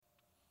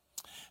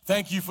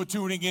Thank you for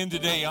tuning in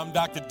today. I'm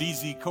Dr.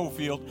 D.Z.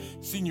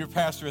 Cofield, Senior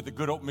Pastor at the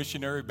Good Hope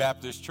Missionary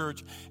Baptist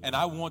Church, and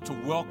I want to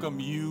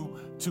welcome you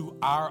to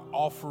our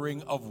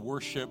offering of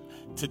worship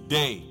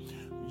today.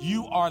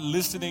 You are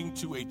listening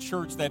to a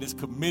church that is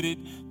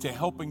committed to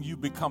helping you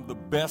become the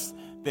best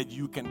that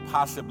you can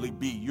possibly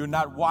be. You're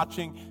not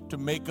watching to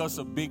make us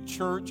a big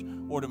church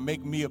or to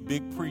make me a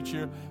big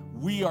preacher.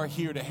 We are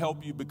here to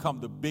help you become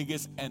the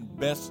biggest and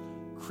best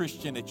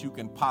Christian that you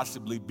can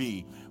possibly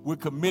be. We're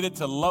committed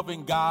to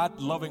loving God,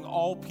 loving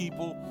all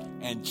people,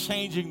 and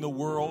changing the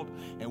world.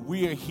 And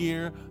we are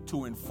here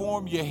to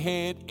inform your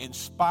head,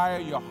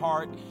 inspire your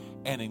heart,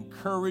 and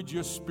encourage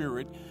your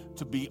spirit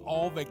to be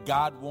all that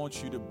God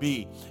wants you to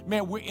be.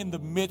 Man, we're in the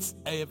midst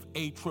of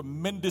a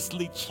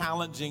tremendously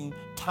challenging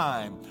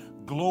time.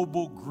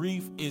 Global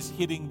grief is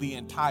hitting the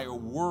entire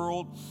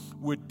world.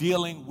 We're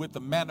dealing with the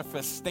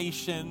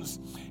manifestations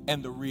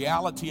and the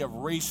reality of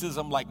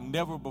racism like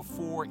never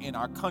before in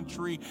our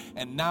country.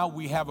 And now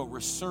we have a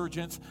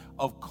resurgence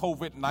of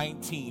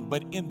COVID-19.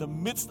 But in the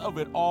midst of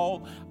it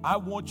all, I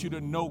want you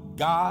to know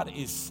God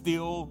is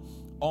still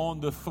on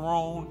the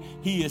throne.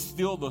 He is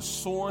still the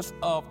source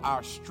of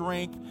our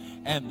strength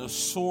and the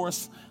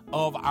source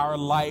of our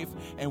life,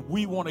 and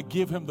we want to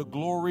give him the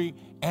glory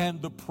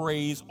and the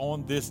praise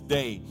on this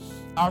day.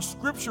 Our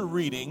scripture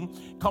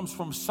reading comes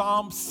from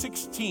Psalm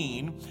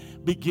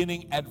 16,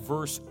 beginning at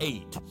verse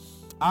 8.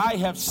 I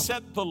have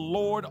set the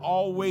Lord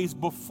always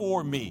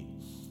before me,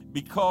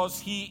 because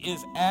he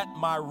is at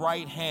my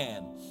right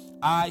hand.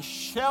 I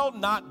shall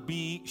not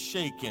be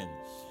shaken.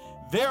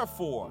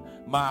 Therefore,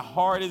 my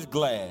heart is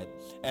glad,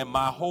 and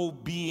my whole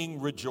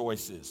being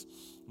rejoices.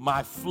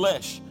 My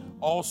flesh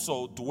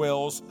also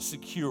dwells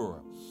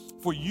secure.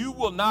 For you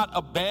will not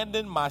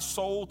abandon my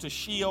soul to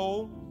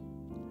Sheol,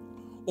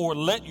 or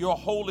let your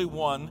Holy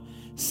One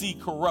see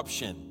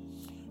corruption.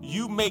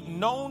 You make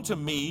known to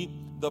me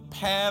the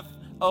path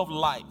of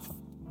life.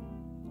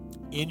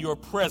 In your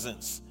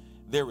presence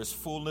there is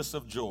fullness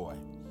of joy.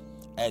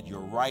 At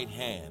your right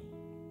hand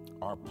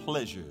are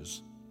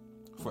pleasures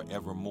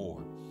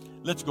forevermore.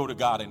 Let's go to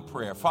God in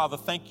prayer. Father,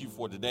 thank you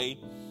for today.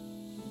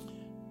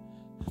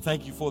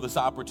 Thank you for this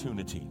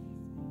opportunity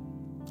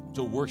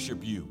to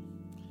worship you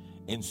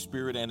in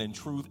spirit and in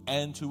truth,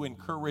 and to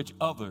encourage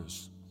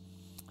others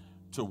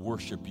to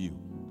worship you.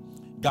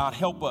 God,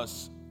 help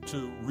us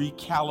to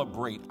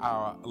recalibrate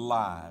our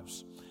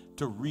lives,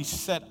 to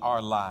reset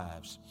our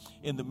lives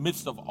in the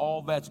midst of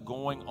all that's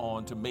going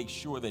on, to make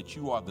sure that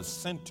you are the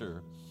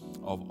center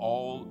of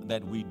all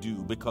that we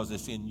do, because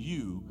it's in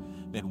you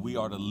that we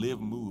are to live,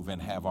 move, and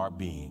have our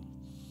being.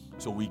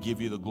 So we give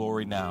you the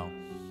glory now,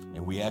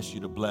 and we ask you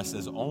to bless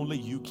as only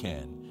you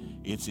can.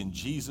 It's in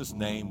Jesus'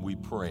 name we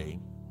pray.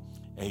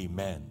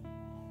 Amen.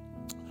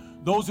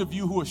 Those of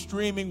you who are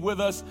streaming with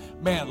us,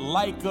 man,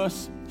 like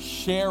us,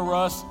 share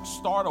us,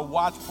 start a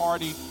watch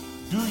party,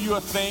 do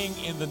your thing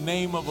in the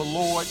name of the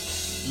Lord.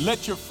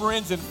 Let your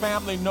friends and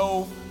family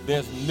know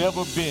there's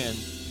never been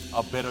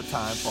a better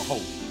time for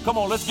hope. Come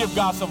on, let's give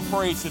God some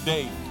praise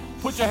today.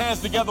 Put your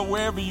hands together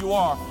wherever you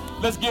are.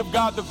 Let's give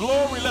God the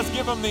glory. Let's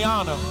give him the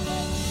honor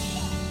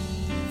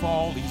for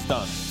all he's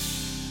done.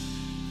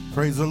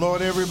 Praise the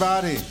Lord,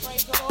 everybody.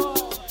 Praise the Lord.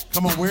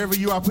 Come on, wherever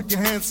you are, put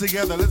your hands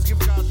together. Let's give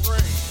God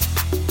praise.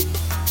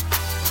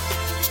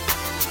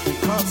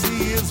 Because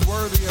he is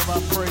worthy of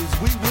our praise,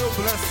 we will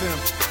bless him.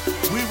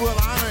 We will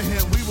honor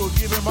him. We will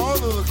give him all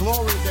of the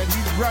glory that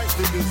he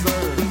rightly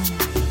deserves.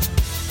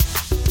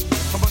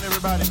 Come on,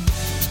 everybody.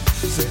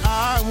 Say,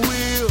 I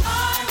will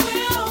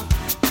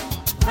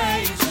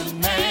praise your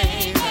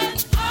name.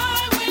 And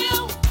I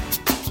will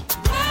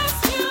bless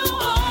you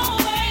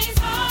always.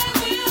 I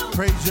will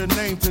praise your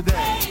name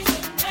today.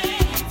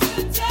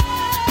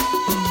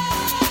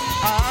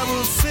 I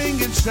will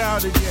sing and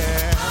shout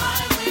again.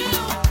 I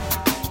will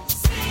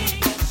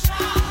sing and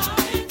shout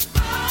it.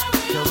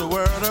 Tell the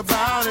world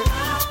about it.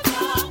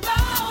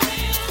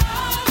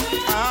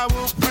 I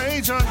will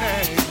praise your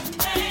name.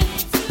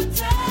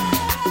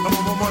 Come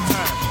on, one more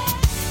time.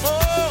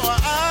 Oh,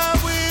 I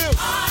will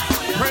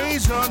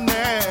praise your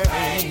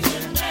name.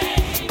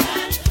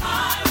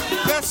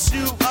 Bless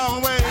you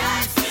always.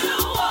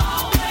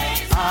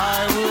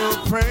 I will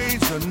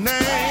praise your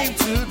name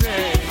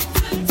today.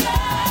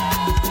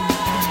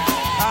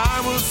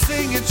 I will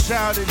sing and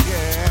shout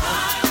again.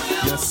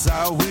 Yes,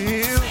 I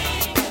will.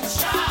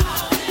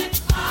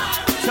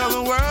 Tell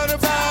the world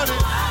about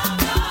it.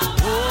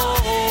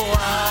 Oh,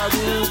 I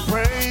will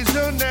praise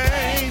your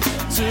name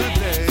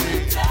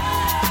today.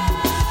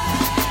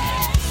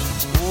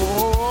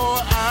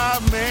 Oh, I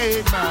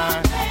made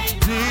my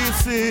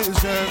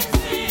decision.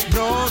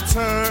 No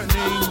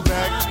turning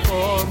back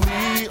for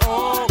me.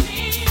 Oh,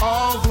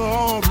 all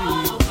glory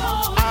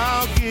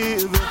I'll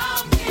give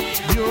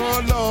it.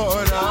 You're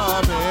Lord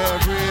of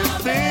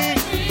everything.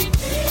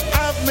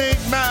 I've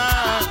made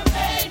my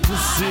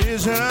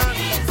decision.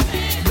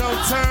 No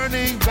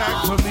turning back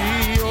for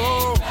me.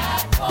 Oh,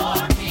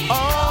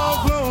 all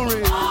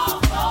glory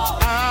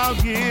I'll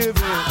give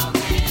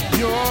it.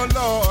 You're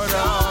Lord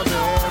of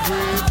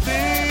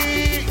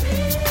everything.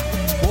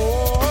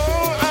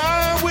 Oh,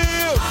 I will.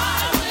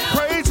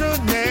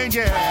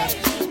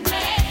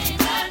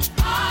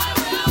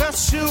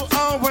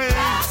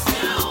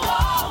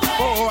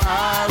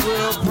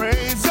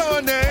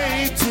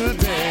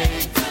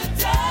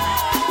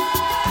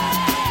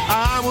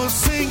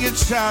 and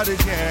shout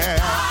it, yeah.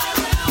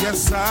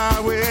 Yes, I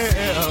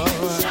will.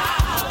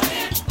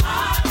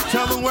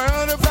 Tell the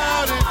world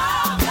about it.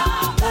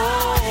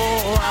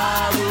 Oh,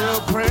 I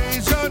will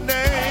praise your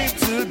name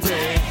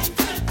today.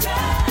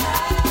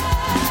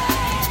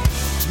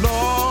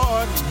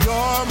 Lord,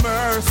 your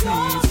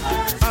mercies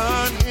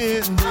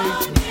unending.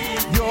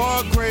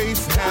 Your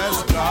grace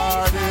has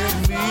guarded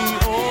me.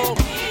 Oh,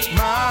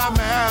 my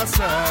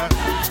master,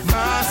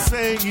 my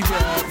savior,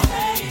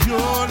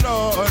 your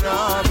Lord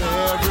of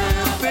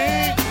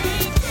everything.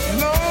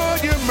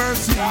 Lord, your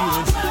mercy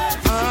is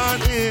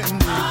unending.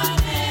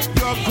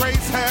 Your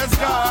grace has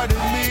guarded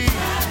me.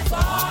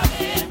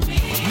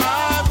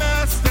 My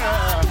master,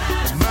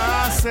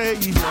 my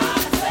savior,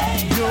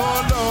 your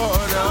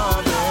Lord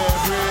of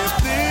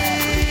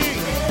everything.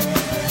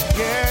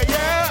 Yeah,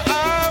 yeah,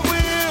 I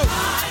will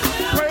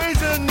praise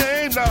your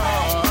name,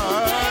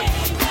 Lord.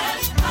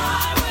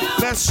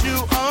 Bless you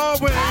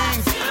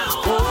always.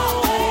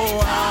 Oh,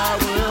 I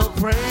will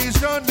praise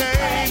your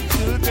name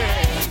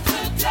today.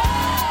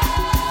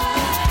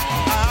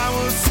 I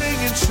will sing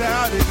and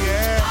shout it,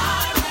 yeah.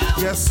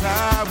 Yes,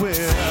 I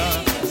will.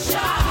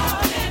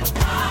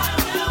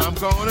 I'm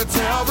gonna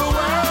tell the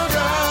world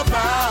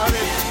about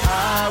it.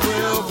 I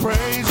will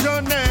praise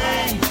your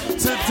name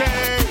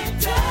today.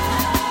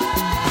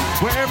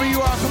 Wherever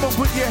you are, come on,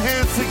 put your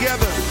hands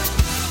together.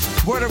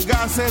 Word of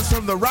God says,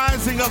 from the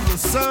rising of the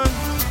sun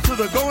to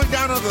the going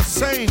down of the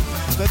same,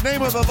 the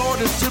name of the Lord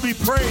is to be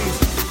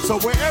praised. So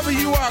wherever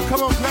you are,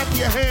 come on, clap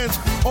your hands,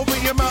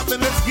 open your mouth,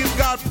 and let's give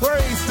God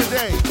praise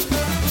today.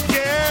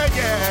 Yeah,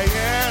 yeah,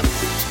 yeah.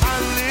 I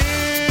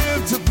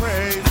live to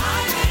praise.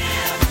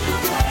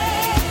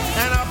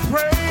 And I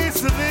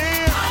praise to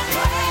live.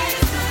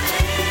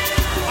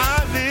 I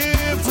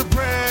live to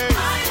praise.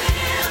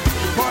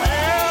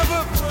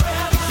 Forever.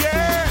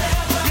 Yeah,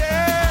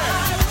 yeah.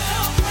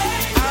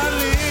 I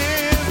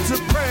live to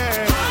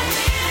praise.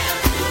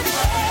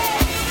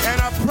 And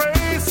I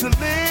praise to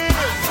live.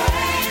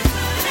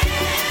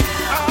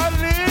 I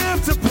live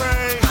to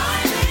praise.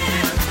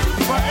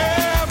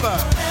 Forever.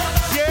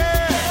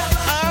 Yeah,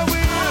 I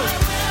will.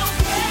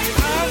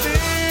 I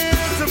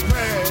live to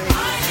praise.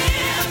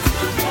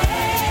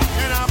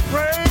 And I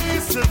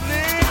praise to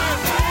live.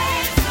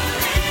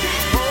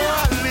 Oh,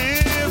 I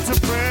live to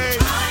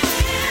praise.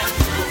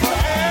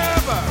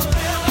 Forever.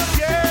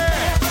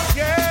 Yeah,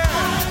 yeah.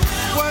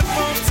 One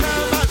more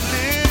time, I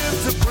live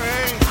to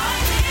praise.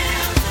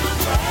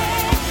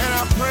 And I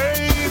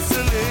praise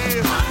to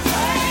live.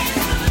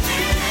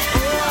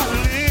 Oh, I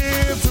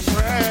live to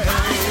praise.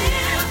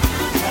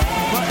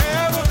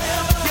 Forever.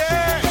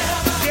 Yeah,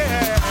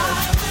 yeah.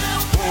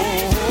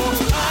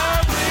 Oh, I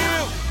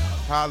will.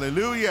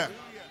 Hallelujah.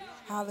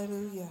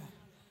 Hallelujah.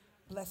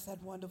 Bless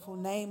that wonderful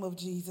name of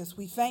Jesus.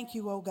 We thank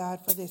you, oh God,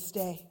 for this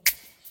day.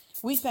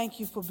 We thank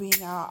you for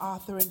being our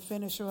author and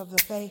finisher of the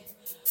faith,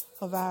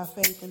 of our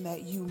faith, and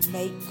that you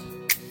make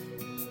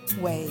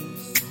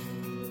ways.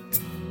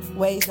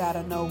 Ways out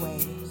of no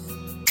ways.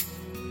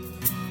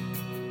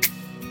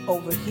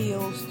 Over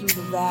hills, through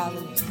the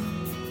valleys,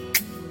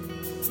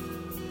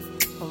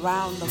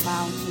 around the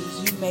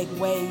mountains. You make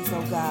ways,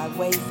 oh God,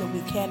 ways that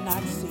we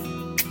cannot see.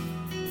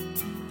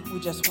 We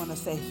just want to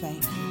say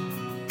thank you.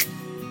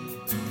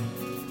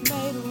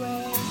 Made a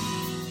way,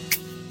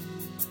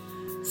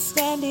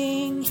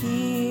 standing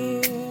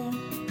here,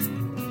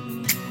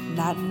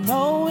 not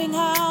knowing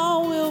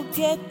how we'll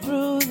get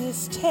through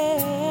this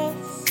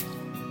test,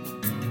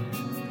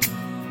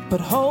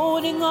 but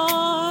holding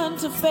on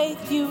to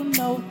faith you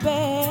know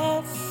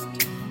best,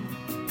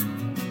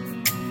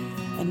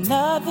 and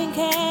nothing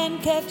can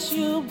catch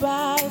you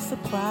by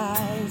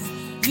surprise.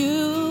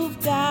 You've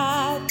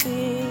got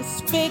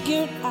this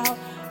figured out,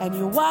 and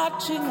you're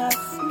watching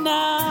us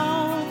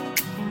now.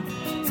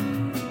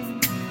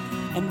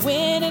 And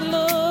when it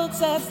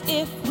looks as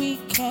if we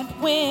can't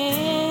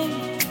win,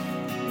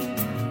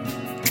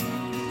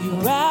 you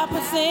wrap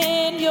us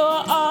in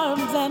your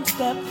arms and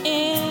step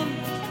in.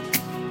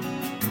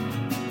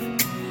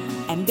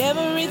 And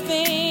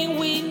everything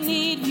we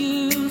need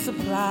you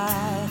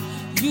supply.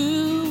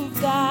 You've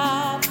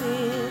got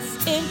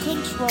this in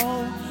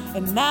control.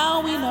 And now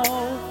we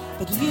know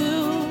that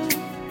you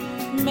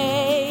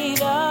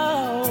made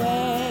a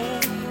way.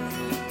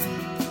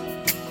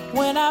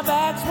 When our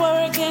backs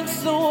were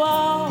against the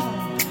wall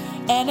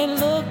and it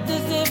looked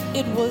as if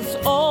it was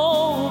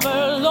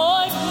over,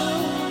 Lord,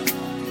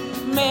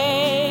 you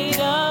made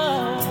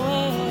a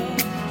way.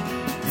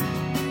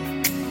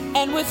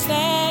 And we're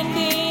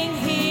standing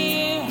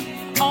here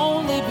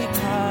only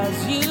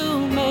because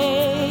you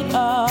made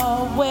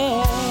a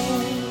way.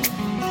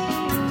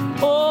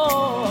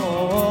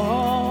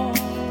 Oh,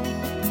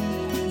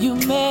 you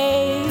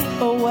made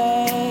a way.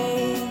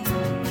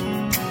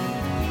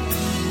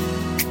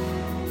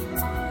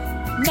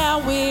 Now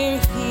we're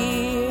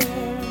here,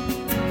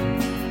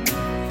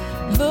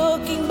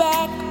 looking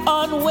back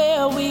on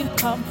where we've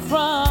come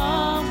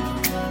from.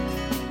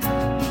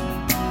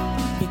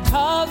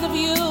 Because of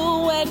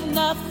you and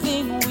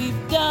nothing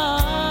we've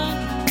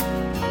done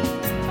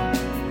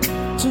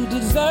to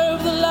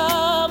deserve the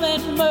love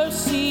and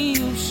mercy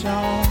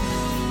shown.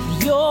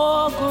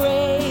 Your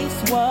grace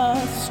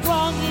was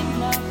strong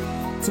enough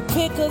to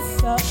pick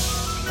us up,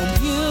 and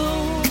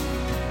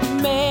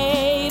you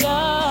made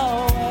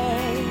a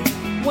way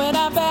when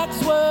our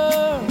backs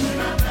were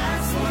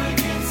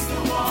against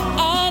the wall,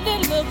 and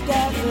it looked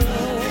as if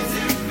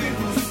it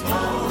was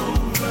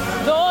over.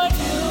 Lord,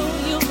 you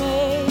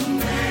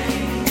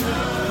made a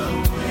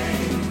way,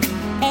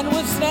 and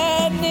we're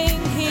standing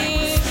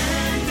here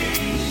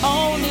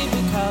only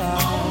because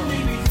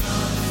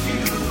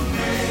you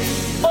made.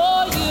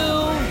 Oh, you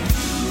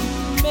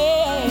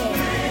made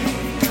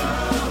a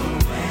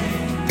way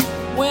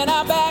when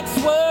our backs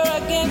were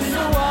against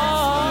the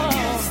wall,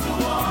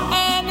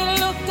 and it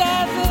looked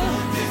as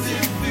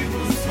if it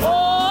was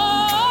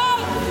oh,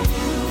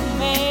 you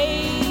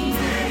made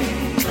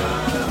a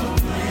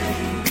way,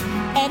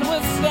 and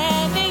we're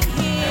standing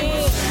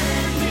here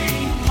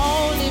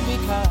only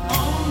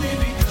because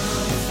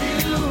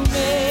you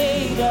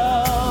made a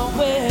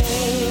way.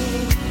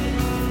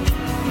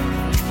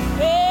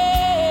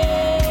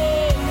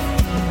 Hey,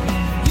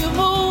 you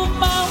move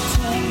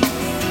mountains,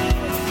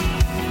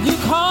 you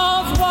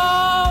cause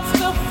walls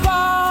to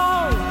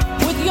fall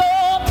with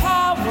your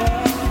power,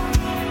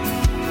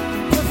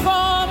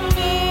 perform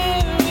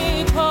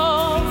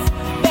miracles.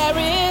 There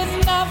is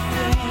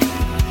nothing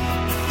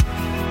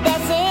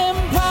that's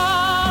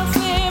impossible,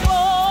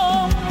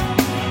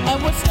 and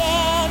we're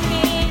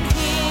standing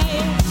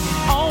here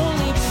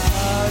only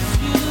because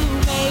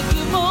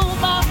you move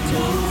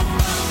mountains,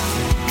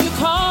 you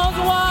cause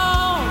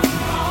walls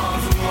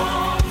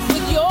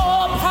with your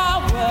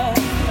power,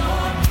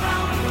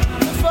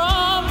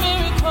 from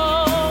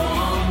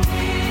miracles.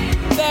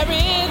 There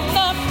is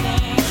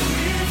nothing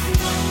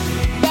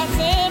that's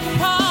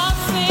impossible,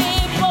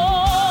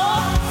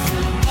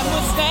 and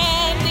we're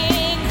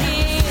standing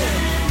here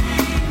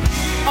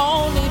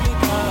only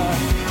because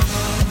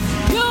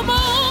you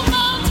move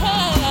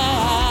mountains,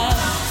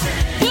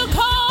 you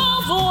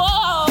cause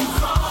walls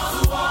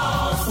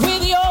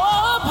with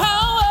your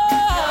power,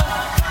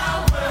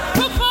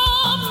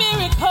 perform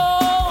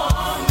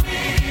miracles.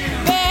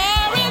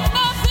 There is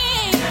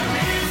nothing,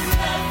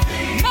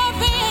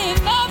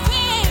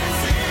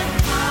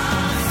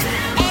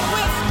 and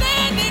we're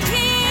standing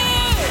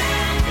here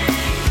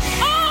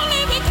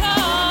only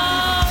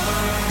because,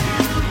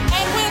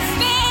 and we're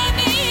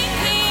standing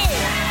here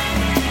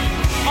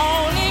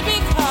only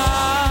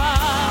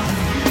because,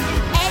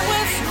 and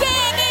we're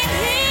standing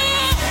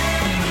here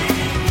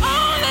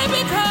only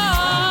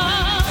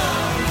because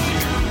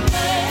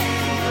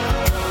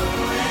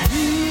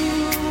you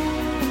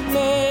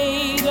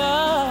made a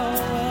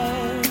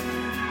way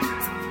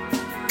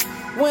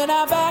when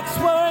our backs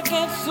were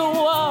against the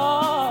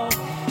wall,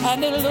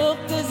 and it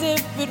looked as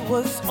if it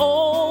was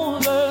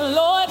over.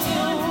 Lord,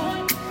 you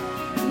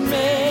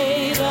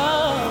made a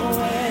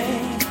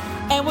way,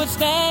 and we're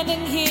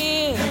standing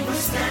here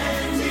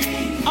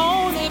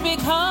only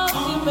because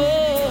you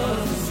made.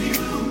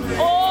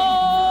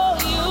 Oh,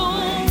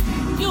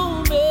 you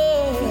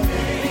made.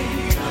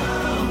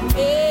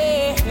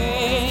 Hey,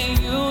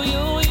 you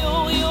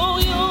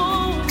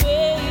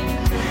made.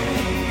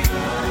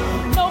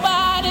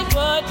 Nobody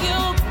but you.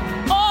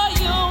 Oh,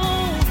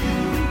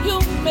 you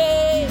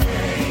made.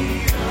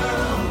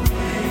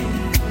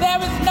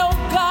 There is no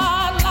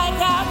God like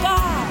our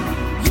God.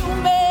 You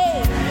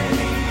made.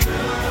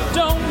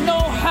 Don't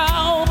know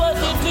how, but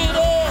you did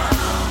it.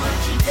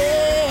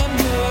 Yeah,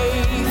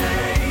 made.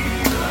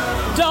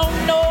 Don't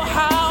know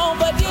how,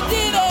 but you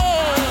did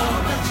it.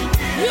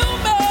 You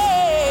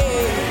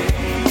made.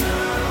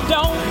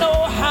 Don't know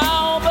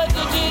how, but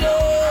you did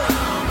it.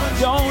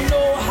 Don't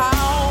know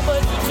how,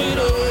 but you did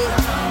it.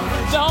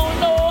 Don't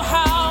know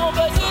how,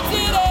 but you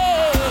did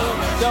it.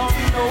 Don't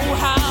know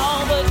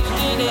how, but you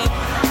did it.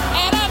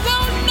 And I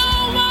don't know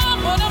why,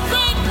 but I'm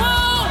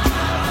grateful.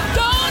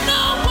 Don't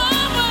know why,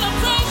 but I'm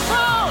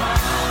grateful.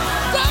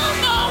 Don't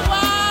know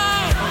why.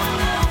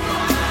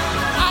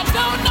 I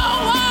don't know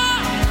why.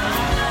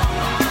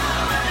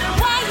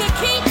 Why you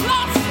keep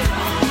blessing.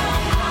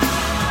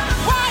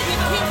 Why you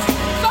keep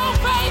so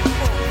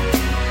faithful.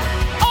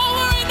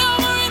 Over and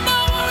over and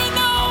over and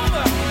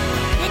over.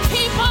 You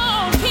keep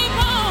on, keep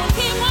on,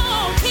 keep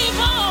on, keep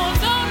on.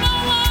 Don't know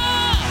why.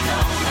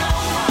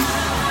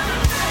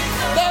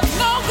 There's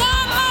no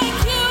God like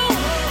you.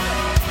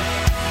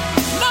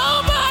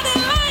 Nobody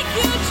like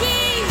you,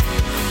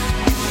 Jesus.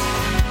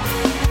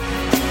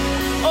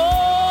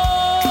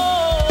 Oh,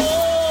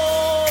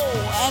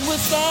 and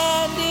we're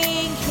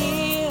standing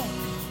here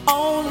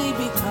only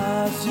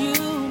because you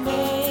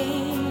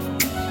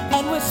made.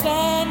 And we're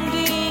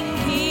standing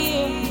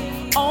here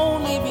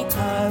only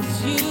because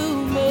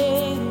you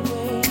made a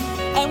way.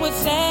 And we're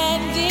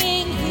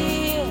standing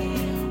here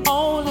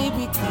only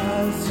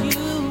because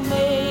you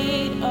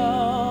made a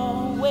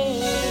way.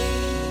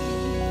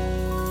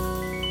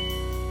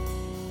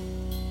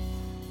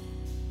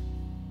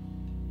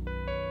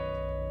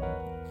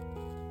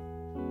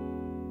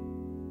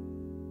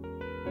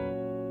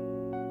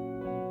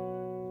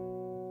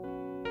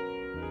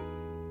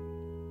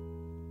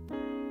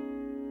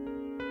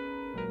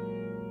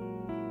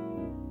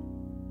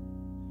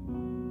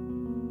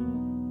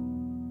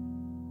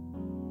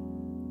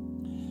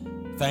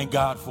 Thank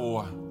God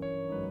for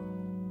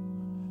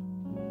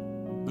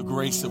the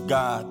grace of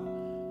God.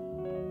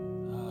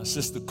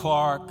 Sister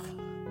Clark,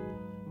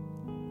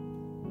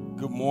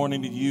 good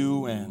morning to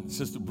you, and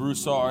Sister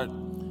Broussard.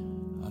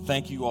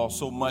 Thank you all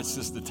so much.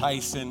 Sister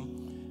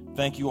Tyson,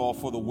 thank you all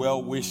for the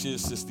well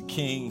wishes. Sister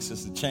King,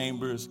 Sister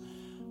Chambers,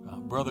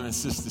 brother and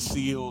Sister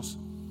Seals.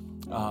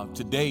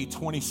 Today,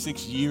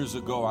 26 years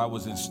ago, I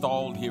was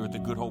installed here at the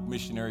Good Hope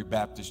Missionary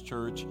Baptist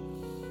Church.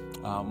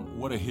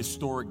 What a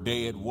historic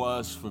day it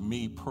was for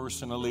me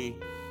personally.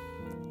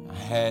 I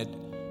had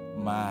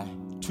my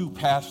two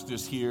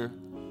pastors here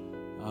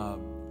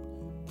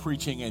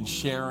preaching and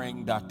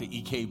sharing. Dr.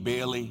 E.K.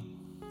 Bailey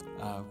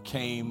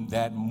came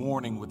that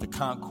morning with the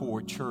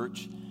Concord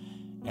Church,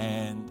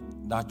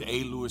 and Dr.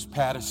 A. Lewis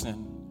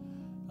Patterson,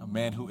 a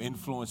man who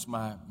influenced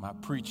my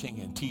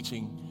preaching and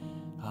teaching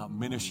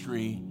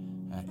ministry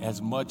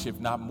as much, if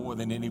not more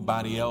than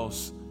anybody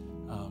else,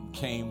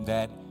 came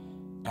that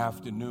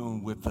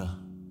afternoon with the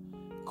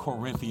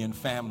Corinthian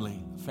family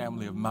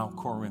of Mount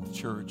Corinth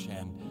Church.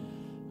 And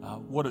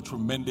what a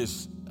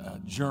tremendous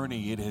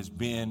journey it has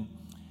been,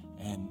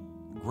 and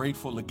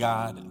grateful to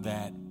God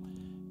that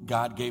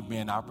God gave me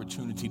an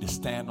opportunity to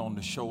stand on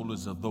the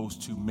shoulders of those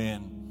two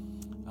men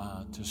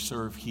to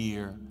serve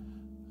here.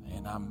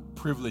 And I'm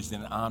privileged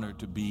and honored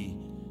to be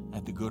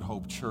at the Good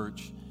Hope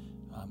Church.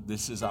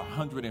 This is our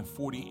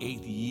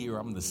 148th year.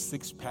 I'm the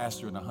sixth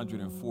pastor in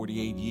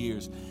 148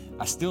 years.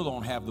 I still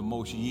don't have the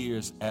most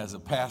years as a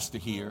pastor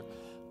here.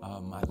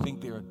 I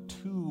think there are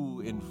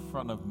two in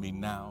front of me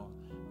now.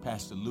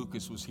 Pastor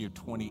Lucas was here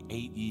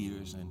 28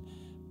 years, and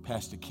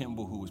Pastor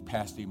Kimball, who was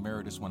Pastor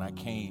Emeritus when I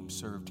came,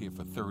 served here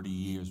for 30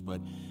 years.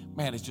 But,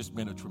 man, it's just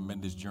been a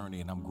tremendous journey,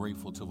 and I'm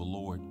grateful to the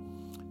Lord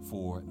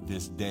for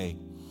this day.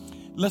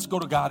 Let's go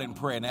to God in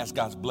prayer and ask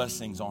God's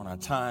blessings on our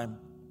time.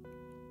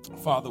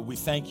 Father, we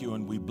thank you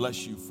and we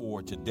bless you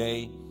for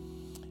today,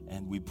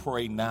 and we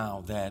pray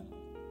now that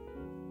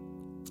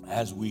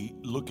as we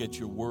look at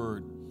your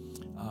word,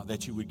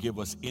 that you would give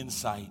us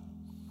insight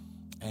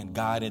and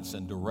guidance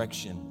and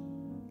direction,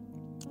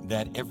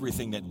 that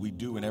everything that we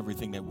do and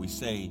everything that we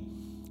say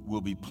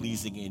will be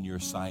pleasing in your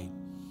sight.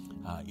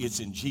 It's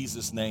in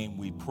Jesus' name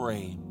we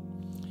pray.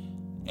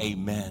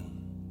 Amen.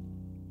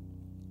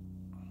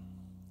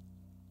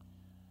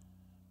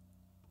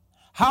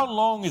 How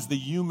long is the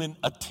human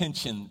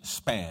attention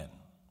span?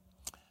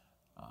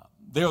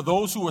 There are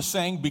those who are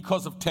saying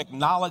because of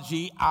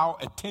technology, our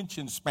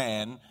attention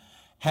span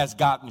has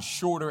gotten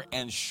shorter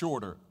and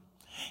shorter.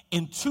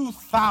 In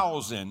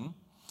 2000,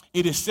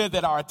 it is said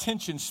that our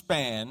attention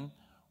span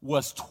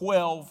was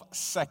 12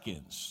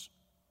 seconds.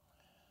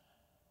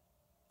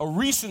 A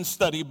recent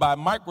study by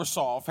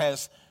Microsoft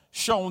has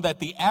shown that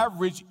the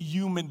average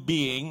human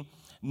being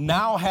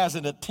now has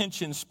an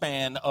attention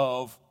span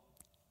of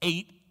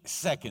 8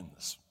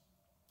 seconds.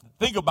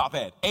 Think about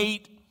that,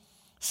 8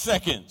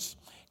 seconds.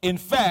 In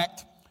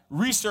fact,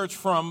 research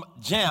from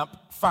JAMP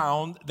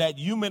found that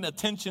human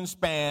attention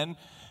span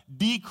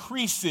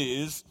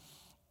decreases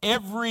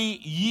every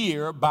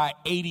year by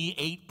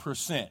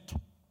 88%.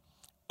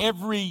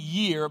 Every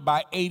year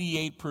by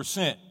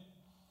 88%.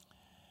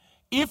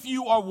 If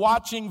you are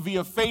watching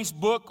via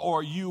Facebook,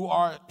 or you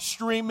are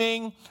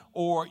streaming,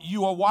 or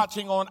you are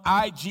watching on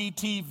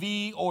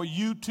IGTV or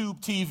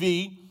YouTube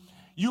TV,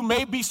 you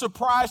may be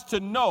surprised to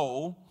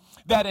know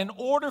that in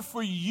order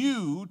for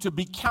you to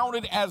be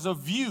counted as a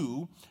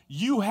view,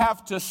 you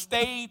have to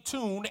stay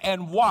tuned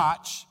and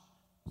watch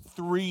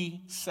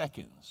 3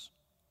 seconds.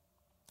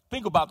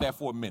 Think about that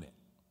for a minute.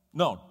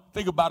 No,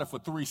 think about it for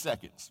 3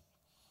 seconds.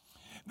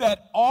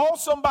 That all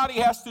somebody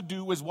has to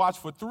do is watch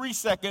for 3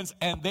 seconds,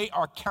 and they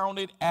are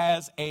counted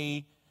as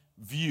a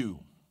view.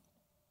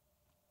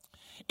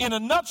 In a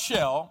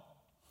nutshell,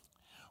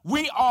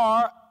 we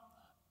are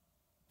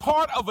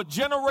part of a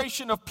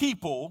generation of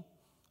people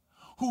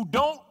who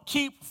don't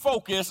keep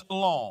focus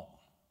long.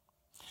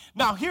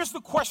 Now, here's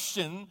the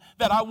question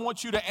that I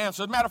want you to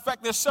answer. As a matter of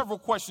fact, there's several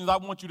questions I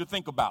want you to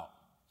think about.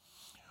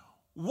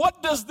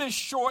 What does this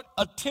short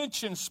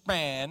attention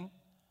span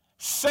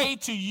say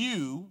to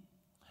you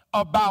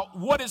about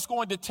what it's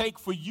going to take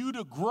for you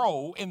to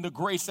grow in the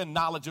grace and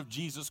knowledge of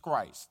Jesus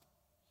Christ?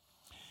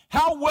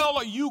 How well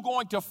are you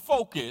going to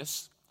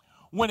focus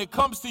when it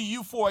comes to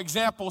you, for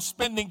example,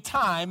 spending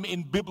time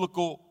in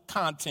biblical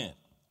content?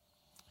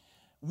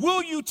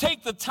 Will you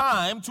take the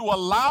time to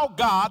allow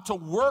God to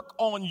work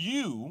on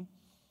you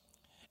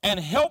and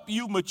help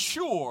you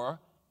mature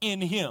in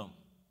Him?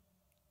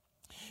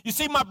 You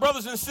see, my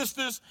brothers and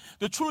sisters,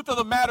 the truth of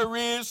the matter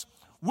is,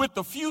 with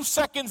the few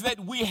seconds that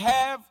we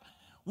have,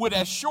 with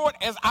as short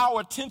as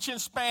our attention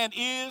span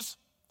is,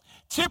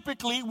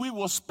 typically we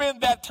will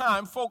spend that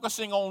time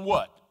focusing on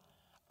what?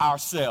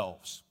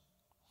 Ourselves.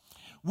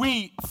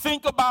 We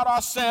think about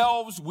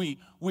ourselves, we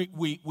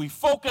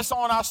focus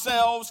on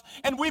ourselves,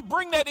 and we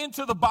bring that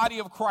into the body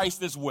of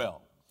Christ as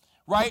well,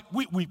 right?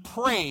 We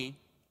pray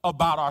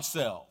about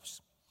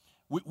ourselves.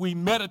 We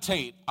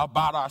meditate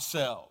about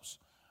ourselves.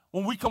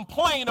 When we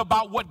complain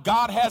about what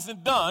God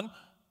hasn't done,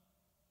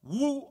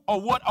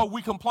 what are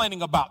we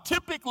complaining about?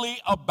 Typically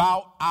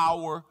about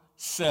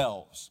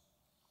ourselves.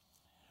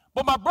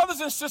 But my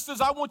brothers and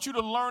sisters, I want you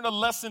to learn a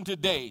lesson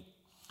today.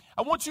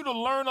 I want you to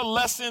learn a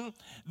lesson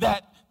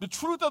that the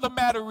truth of the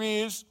matter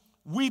is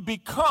we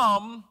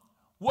become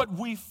what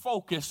we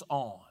focus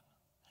on.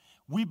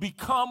 We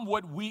become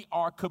what we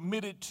are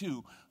committed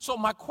to. So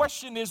my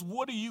question is,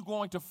 what are you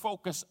going to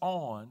focus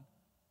on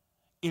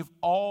if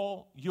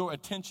all your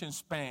attention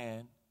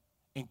span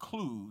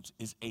includes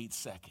is 8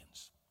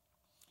 seconds?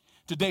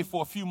 Today,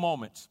 for a few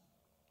moments,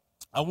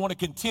 I want to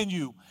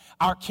continue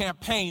our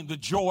campaign, the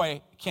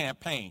Joy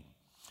Campaign.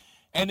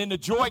 And in the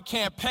Joy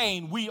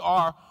Campaign, we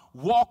are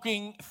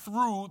walking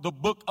through the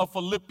book of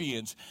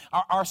Philippians.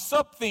 Our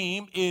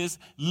sub-theme is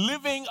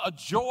living a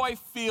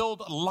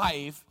joy-filled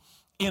life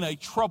in a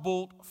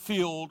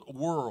trouble-filled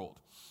world.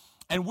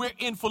 And we're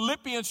in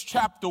Philippians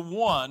chapter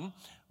 1,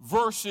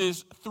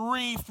 verses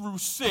 3 through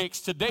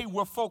 6. Today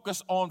we're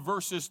focused on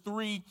verses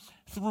 3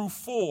 through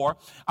 4.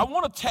 I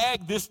want to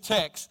tag this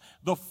text,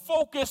 the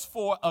focus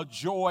for a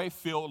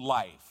joy-filled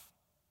life.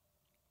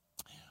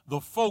 The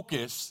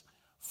focus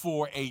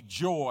for a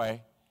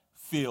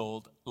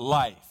joy-filled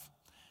life.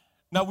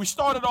 Now we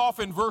started off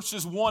in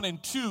verses 1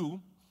 and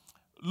 2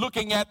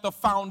 looking at the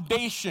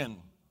foundation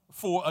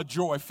for a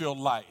joy-filled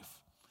life.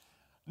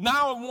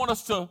 Now I want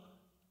us to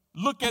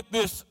look at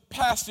this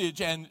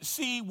passage and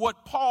see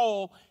what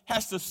Paul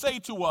has to say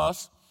to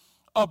us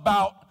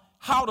about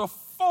how to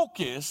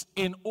focus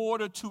in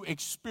order to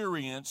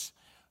experience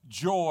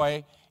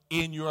joy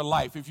in your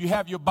life. If you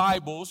have your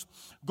Bibles,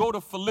 go to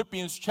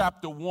Philippians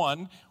chapter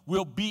 1.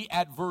 We'll be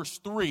at verse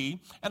 3.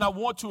 And I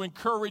want to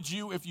encourage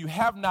you, if you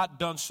have not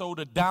done so,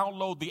 to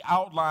download the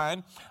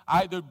outline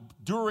either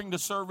during the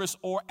service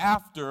or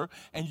after,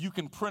 and you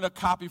can print a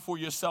copy for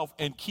yourself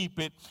and keep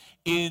it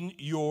in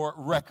your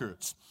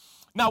records.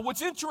 Now,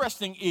 what's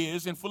interesting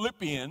is in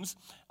Philippians,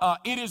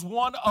 it is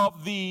one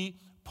of the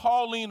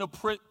Pauline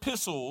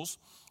epistles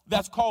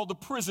that's called the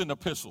prison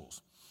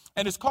epistles.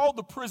 And it's called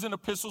the prison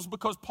epistles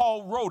because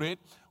Paul wrote it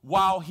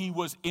while he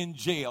was in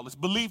jail. It's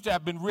believed to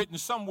have been written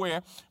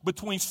somewhere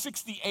between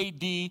 60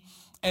 A.D.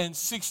 and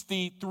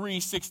 63,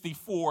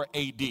 64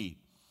 A.D.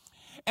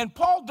 And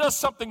Paul does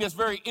something that's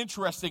very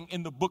interesting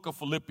in the book of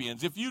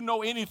Philippians. If you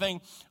know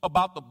anything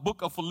about the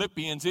book of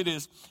Philippians, it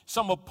is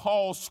some of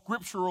Paul's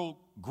scriptural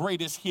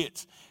greatest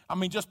hits. I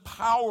mean, just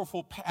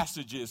powerful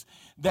passages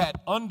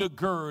that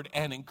undergird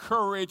and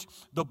encourage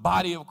the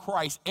body of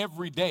Christ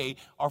every day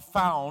are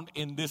found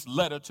in this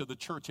letter to the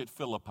church at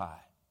Philippi.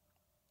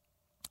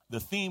 The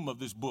theme of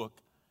this book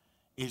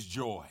is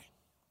joy.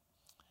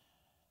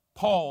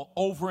 Paul,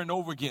 over and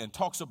over again,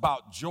 talks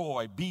about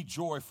joy, be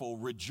joyful,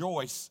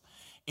 rejoice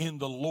in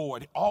the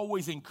Lord,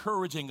 always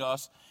encouraging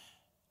us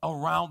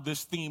around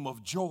this theme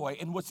of joy.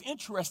 And what's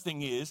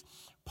interesting is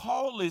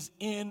Paul is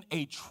in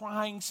a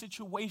trying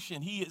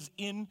situation. He is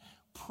in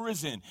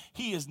prison.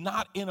 He is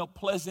not in a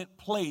pleasant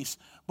place,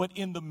 but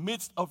in the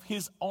midst of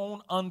his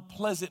own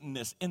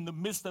unpleasantness, in the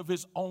midst of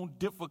his own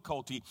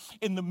difficulty,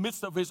 in the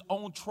midst of his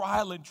own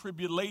trial and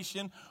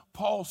tribulation,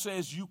 Paul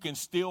says you can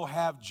still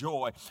have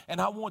joy. And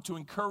I want to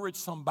encourage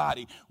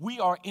somebody. We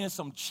are in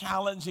some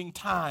challenging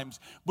times,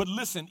 but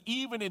listen,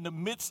 even in the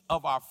midst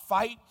of our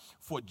fight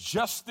for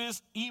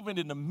justice, even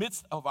in the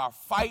midst of our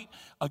fight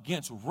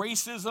against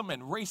racism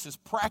and racist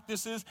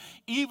practices,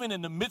 even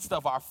in the midst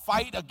of our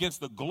fight against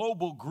the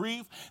global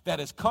grief that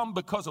has come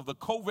because of the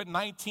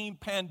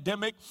COVID-19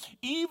 pandemic,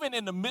 even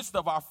in the midst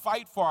of our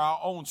fight for our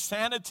own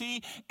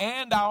sanity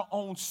and our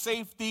own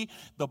safety,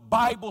 the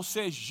Bible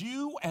says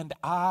you and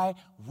I,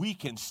 we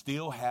can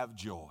still have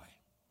joy.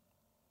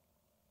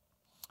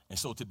 And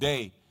so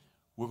today,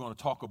 we're going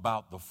to talk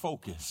about the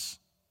focus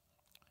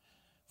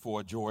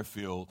for a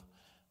joy-filled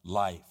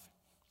life.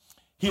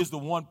 Here's the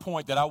one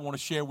point that I want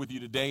to share with you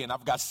today, and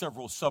I've got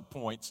several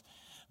subpoints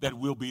that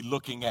we'll be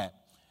looking at.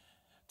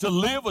 To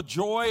live a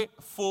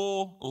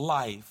joyful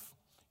life,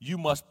 you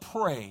must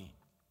pray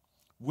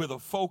with a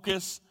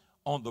focus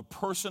on the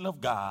person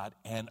of God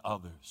and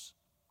others.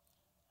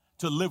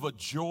 To live a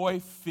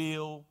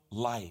joy-filled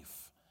life,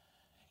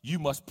 you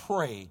must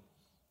pray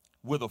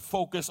with a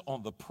focus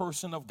on the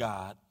person of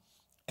God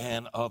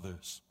and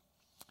others.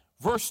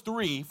 Verse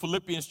 3,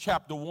 Philippians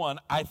chapter 1,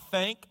 I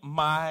thank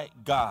my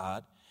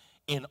God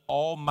in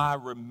all my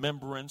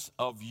remembrance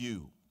of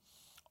you,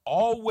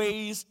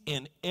 always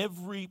in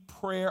every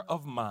prayer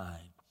of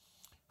mine,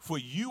 for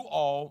you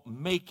all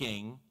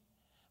making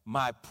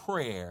my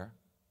prayer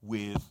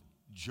with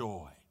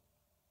joy.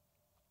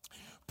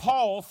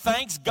 Paul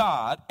thanks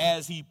God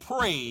as he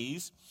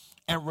prays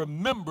and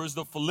remembers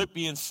the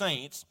Philippian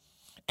saints,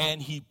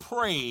 and he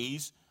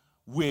prays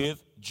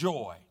with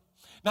joy.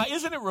 Now,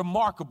 isn't it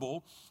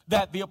remarkable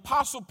that the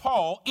Apostle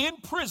Paul, in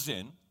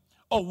prison,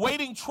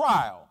 awaiting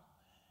trial,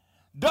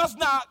 does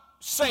not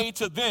say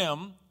to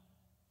them,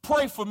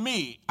 pray for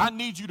me, I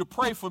need you to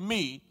pray for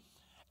me,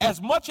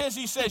 as much as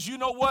he says, you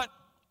know what?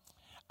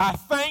 I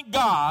thank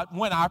God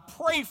when I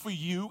pray for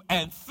you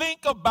and think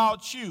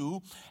about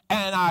you,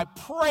 and I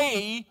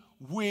pray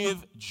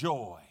with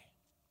joy.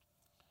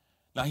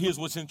 Now, here's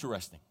what's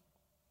interesting.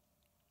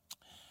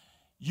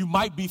 you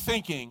might be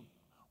thinking,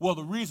 well,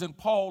 the reason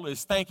Paul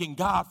is thanking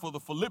God for the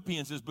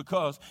Philippians is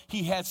because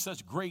he had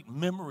such great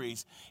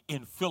memories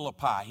in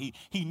Philippi.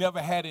 He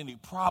never had any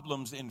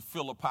problems in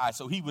Philippi,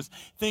 so he was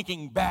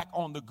thinking back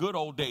on the good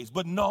old days.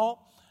 But no,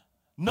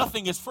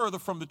 nothing is further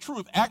from the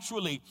truth.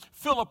 Actually,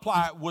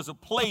 Philippi was a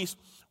place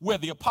where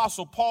the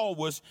Apostle Paul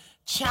was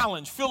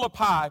challenged.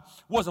 Philippi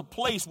was a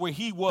place where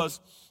he was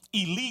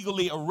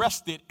illegally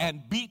arrested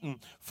and beaten.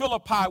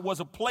 Philippi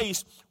was a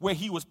place where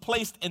he was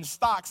placed in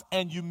stocks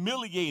and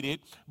humiliated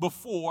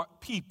before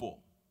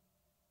people.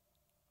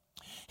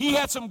 He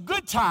had some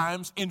good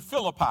times in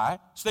Philippi.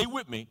 Stay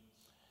with me.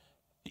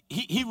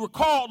 He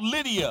recalled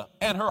Lydia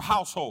and her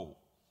household.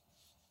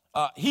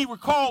 He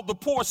recalled the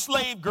poor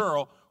slave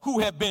girl who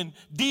had been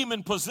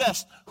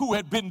demon-possessed, who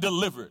had been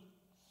delivered.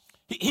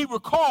 He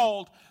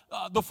recalled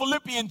the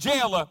Philippian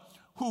jailer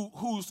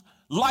whose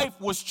life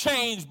was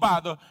changed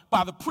by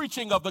the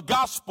preaching of the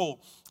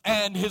gospel,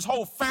 and his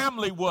whole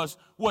family was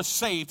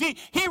saved.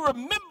 He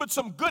remembered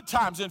some good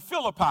times in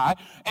Philippi,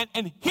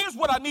 and here's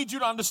what I need you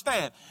to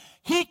understand.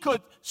 He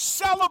could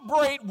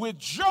celebrate with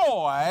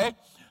joy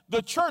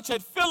the church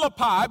at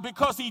Philippi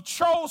because he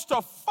chose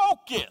to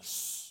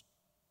focus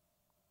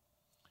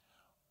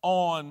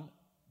on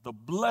the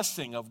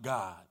blessing of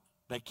God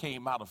that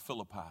came out of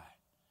Philippi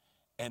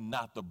and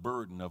not the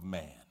burden of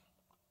man.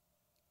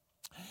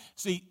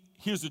 See,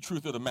 here's the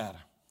truth of the matter.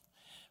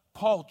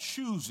 Paul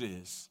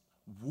chooses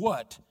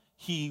what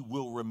he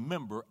will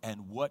remember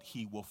and what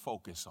he will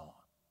focus on.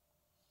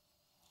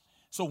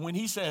 So when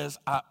he says,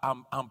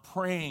 I'm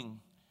praying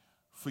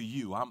for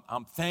you,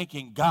 I'm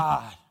thanking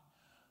God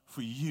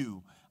for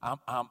you,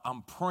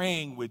 I'm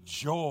praying with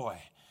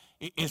joy.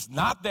 It's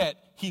not that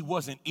he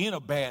wasn't in a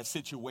bad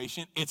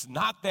situation. It's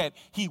not that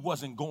he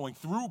wasn't going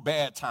through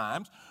bad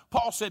times.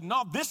 Paul said,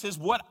 no, this is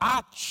what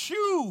I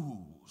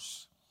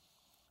choose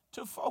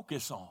to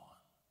focus on.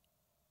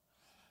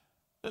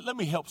 Let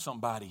me help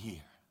somebody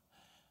here.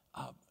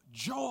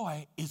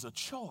 Joy is a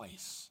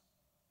choice.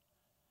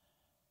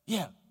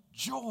 Yeah,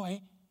 joy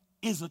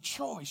is a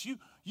choice.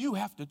 You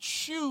have to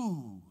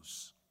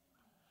choose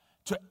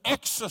to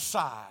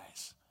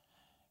exercise.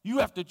 You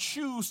have to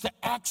choose to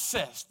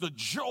access the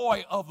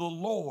joy of the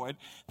Lord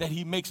that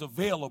he makes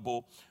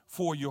available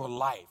for your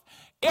life.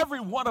 Every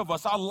one of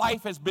us, our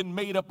life has been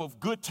made up of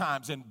good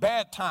times and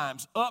bad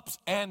times, ups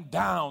and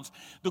downs.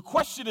 The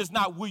question is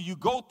not will you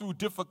go through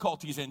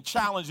difficulties and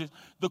challenges.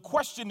 The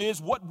question is,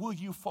 what will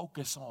you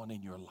focus on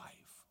in your life?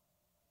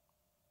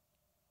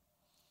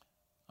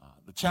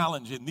 The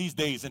challenge in these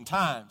days and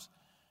times,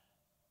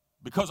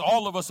 because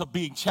all of us are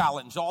being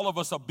challenged, all of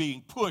us are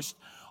being pushed,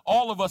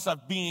 all of us are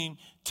being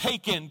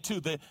taken to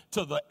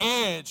the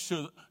edge,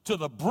 to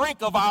the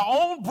brink of our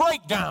own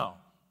breakdown.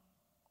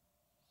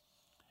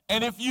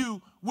 And if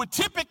you would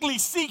typically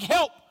seek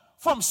help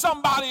from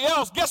somebody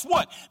else, guess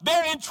what?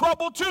 They're in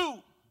trouble too.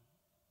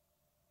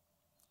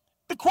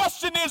 The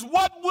question is,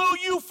 what will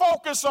you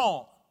focus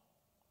on?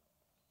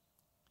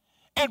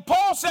 And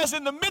Paul says,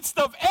 in the midst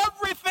of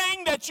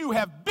everything that you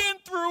have been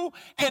through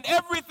and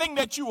everything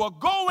that you are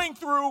going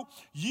through,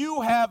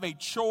 you have a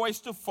choice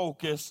to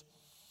focus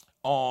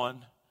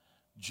on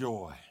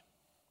joy.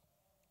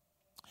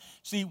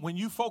 See, when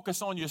you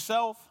focus on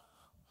yourself,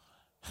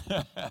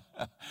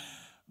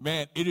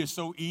 man, it is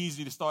so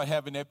easy to start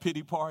having that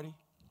pity party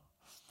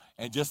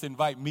and just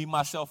invite me,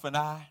 myself, and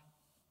I,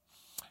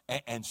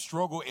 and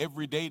struggle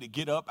every day to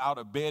get up out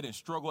of bed and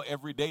struggle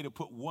every day to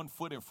put one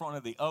foot in front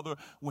of the other.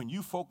 When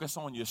you focus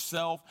on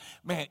yourself,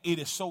 man, it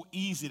is so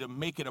easy to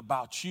make it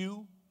about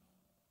you.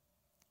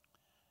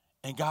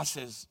 And God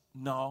says,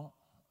 no,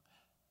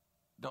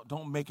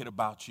 don't make it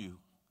about you.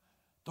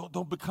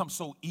 Don't become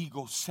so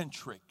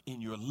egocentric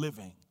in your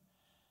living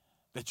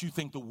that you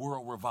think the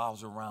world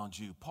revolves around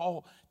you.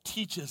 Paul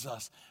teaches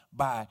us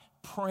by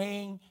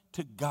praying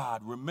to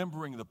God,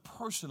 remembering the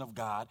person of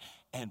God,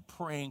 and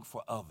praying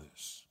for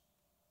others.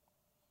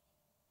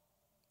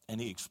 And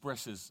he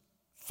expresses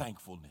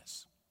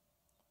thankfulness.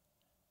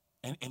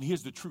 And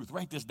here's the truth.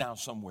 Write this down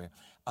somewhere.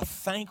 A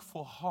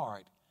thankful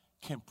heart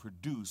can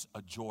produce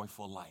a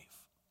joyful life.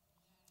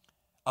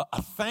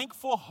 A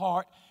thankful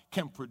heart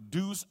can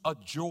produce a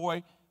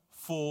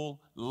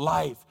joyful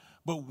life.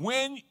 But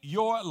when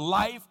your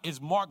life is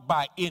marked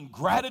by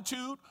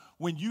ingratitude,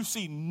 when you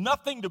see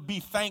nothing to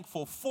be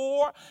thankful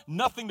for,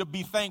 nothing to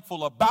be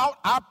thankful about,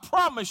 I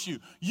promise you,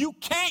 you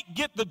can't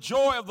get the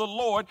joy of the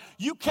Lord.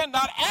 You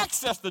cannot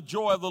access the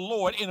joy of the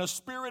Lord in a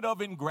spirit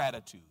of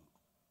ingratitude.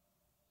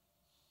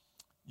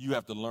 You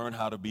have to learn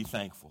how to be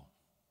thankful.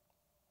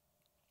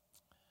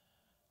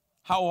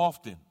 How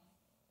often,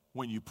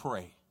 when you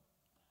pray,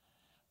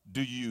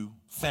 do you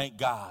thank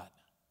God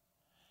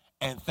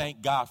and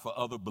thank God for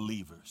other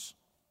believers,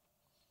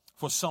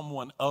 for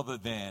someone other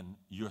than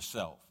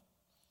yourself?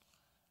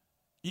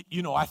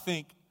 You know, I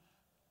think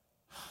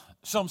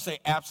some say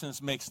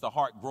absence makes the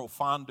heart grow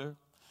fonder.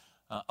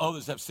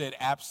 Others have said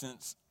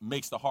absence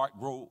makes the heart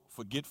grow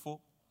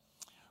forgetful.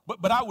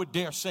 But I would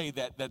dare say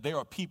that there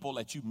are people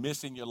that you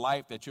miss in your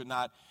life that you're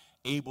not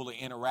able to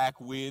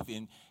interact with,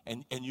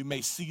 and you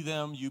may see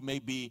them, you may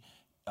be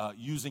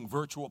using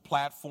virtual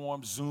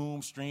platforms,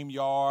 Zoom,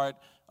 StreamYard,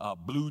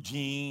 Blue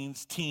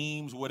Jeans,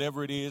 Teams,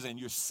 whatever it is, and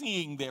you're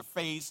seeing their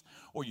face,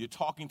 or you're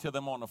talking to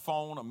them on the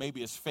phone, or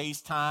maybe it's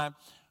FaceTime,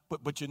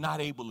 but you're not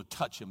able to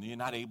touch them. You're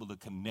not able to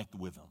connect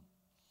with them,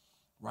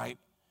 right?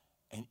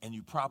 And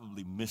you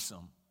probably miss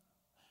them.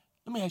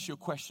 Let me ask you a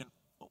question.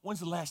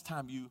 When's the last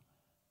time you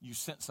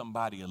sent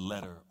somebody a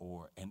letter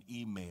or an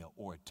email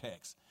or a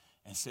text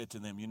and said to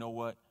them, you know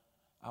what,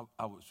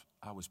 I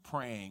was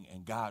praying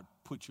and God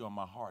put you on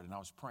my heart and I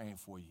was praying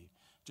for you.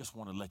 Just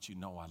want to let you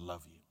know I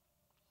love you.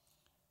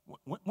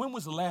 When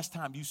was the last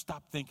time you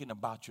stopped thinking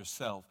about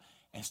yourself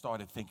and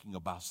started thinking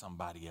about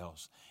somebody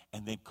else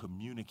and then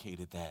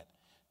communicated that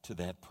to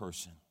that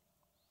person?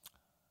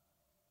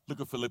 Look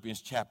at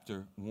Philippians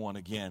chapter 1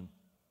 again,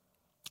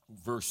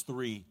 verse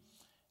 3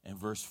 and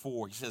verse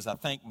 4. He says, I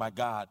thank my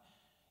God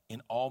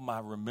in all my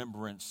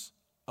remembrance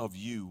of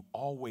you,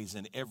 always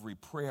in every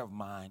prayer of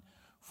mine,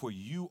 for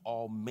you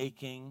all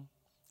making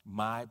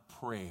my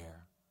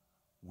prayer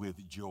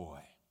with joy.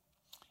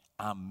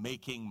 I'm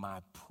making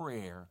my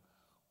prayer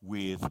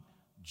with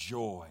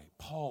joy.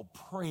 Paul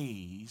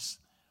prays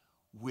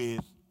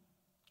with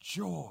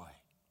joy.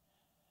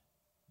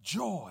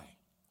 Joy,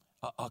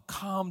 a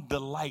calm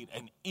delight,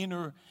 an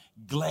inner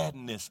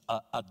gladness,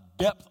 a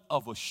depth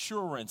of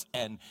assurance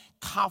and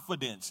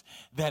confidence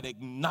that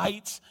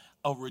ignites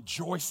a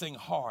rejoicing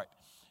heart.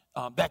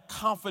 That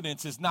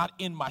confidence is not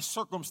in my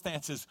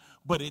circumstances,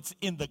 but it's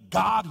in the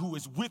God who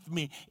is with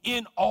me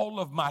in all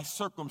of my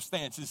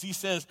circumstances. He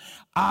says,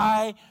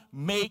 I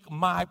make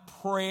my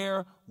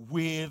prayer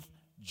with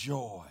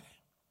joy.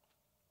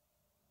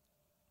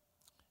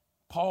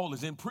 Paul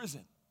is in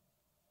prison.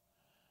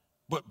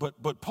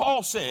 But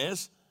Paul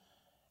says,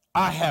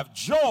 I have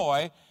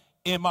joy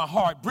in my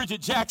heart. Bridget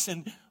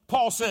Jackson,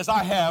 Paul says,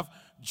 I have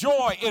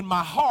joy in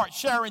my heart.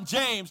 Sharon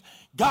James,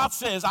 God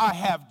says, I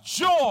have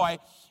joy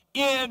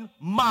in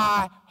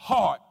my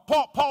heart.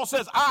 Paul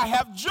says, I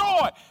have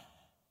joy.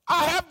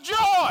 I have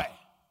joy.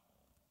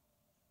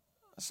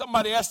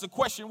 Somebody asked the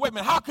question, wait a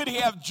minute, how could he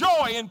have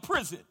joy in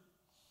prison?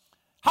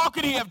 How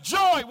could he have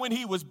joy when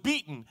he was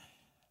beaten?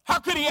 How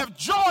could he have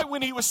joy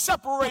when he was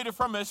separated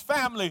from his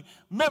family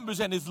members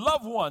and his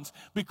loved ones?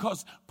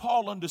 Because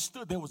Paul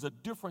understood there was a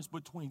difference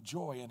between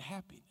joy and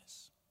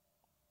happiness.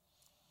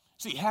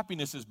 See,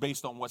 happiness is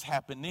based on what's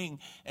happening,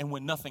 and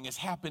when nothing is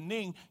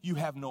happening, you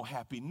have no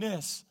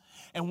happiness.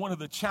 And one of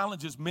the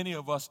challenges many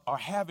of us are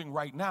having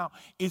right now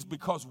is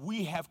because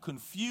we have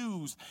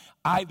confused,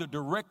 either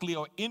directly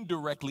or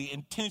indirectly,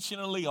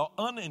 intentionally or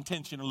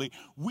unintentionally,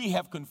 we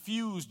have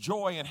confused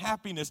joy and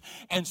happiness.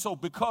 And so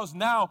because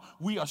now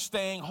we are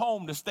staying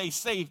home to stay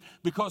safe,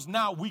 because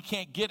now we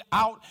can't get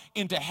out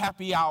into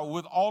happy hour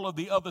with all of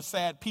the other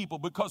sad people,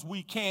 because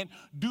we can't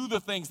do the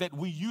things that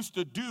we used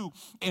to do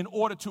in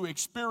order to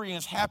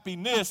experience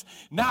happiness,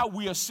 now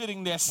we are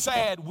sitting there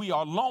sad, we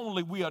are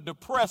lonely, we are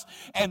depressed,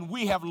 and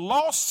we have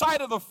lost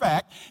sight of the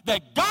fact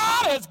that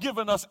God has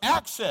given us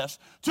access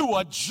to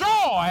a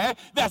joy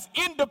that's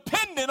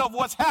independent of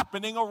what's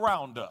happening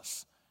around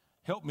us.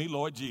 Help me,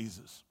 Lord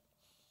Jesus.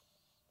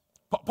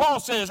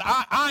 Paul says,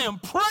 I am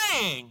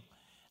praying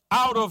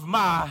out of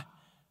my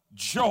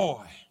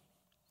joy.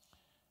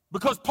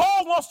 Because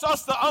Paul wants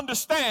us to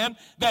understand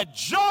that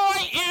joy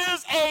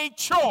is a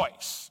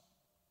choice.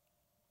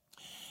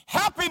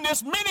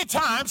 Happiness many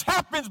times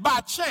happens by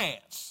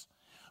chance,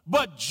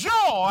 but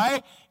joy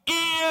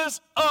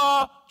is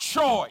a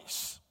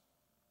choice.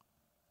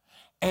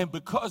 And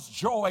because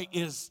joy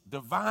is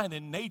divine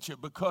in nature,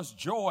 because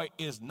joy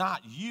is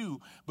not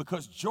you,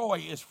 because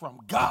joy is from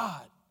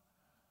God,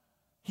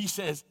 he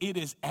says it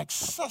is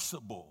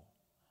accessible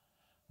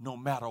no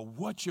matter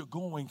what you're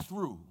going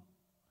through,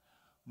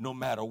 no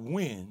matter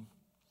when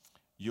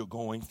you're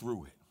going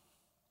through it.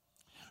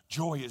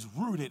 Joy is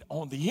rooted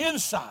on the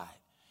inside.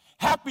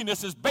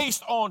 Happiness is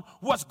based on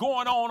what's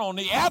going on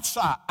the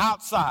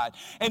outside.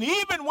 And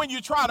even when you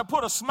try to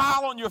put a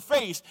smile on your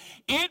face,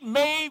 it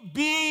may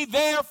be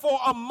there for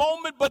a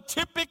moment, but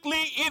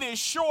typically it is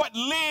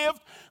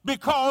short-lived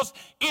because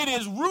it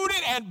is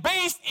rooted and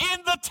based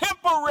in the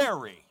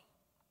temporary.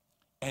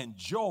 And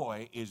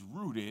joy is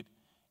rooted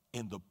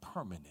in the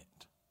permanent.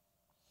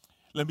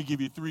 Let me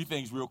give you three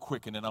things real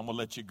quick, and then I'm going to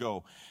let you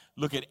go.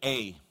 Look at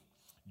A.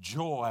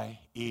 Joy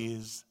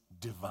is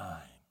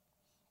divine.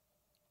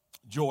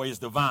 Joy is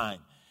divine.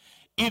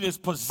 It is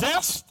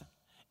possessed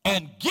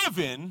and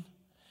given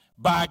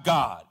by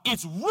God.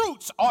 Its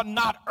roots are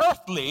not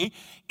earthly.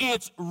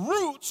 Its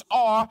roots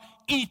are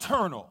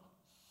eternal.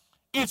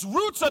 Its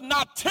roots are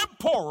not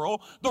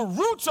temporal. The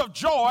roots of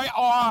joy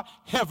are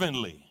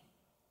heavenly.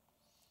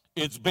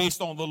 It's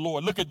based on the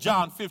Lord. Look at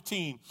John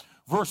 15,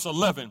 verse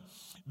 11.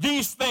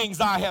 These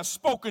things I have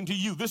spoken to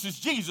you. This is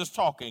Jesus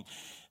talking.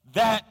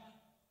 That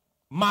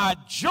my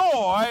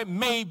joy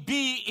may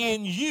be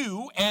in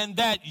you, and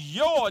that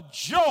your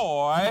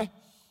joy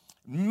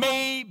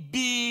may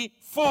be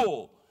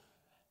full.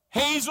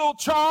 Hazel,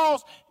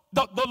 Charles,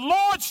 the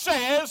Lord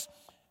says,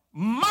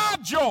 my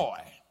joy,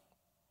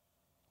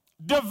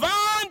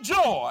 divine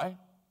joy,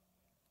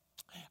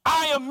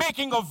 I am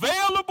making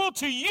available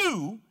to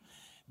you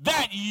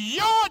that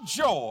your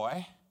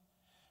joy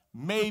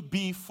may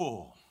be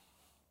full.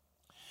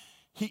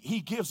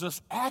 He gives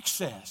us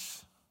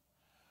access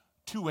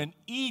to an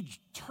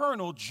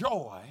eternal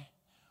joy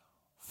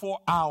for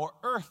our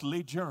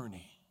earthly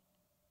journey.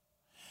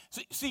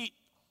 See,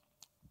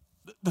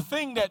 the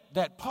thing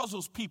that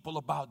puzzles people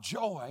about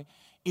joy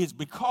is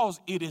because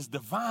it is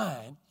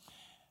divine,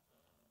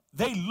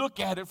 they look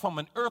at it from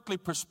an earthly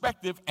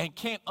perspective and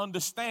can't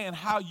understand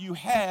how you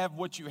have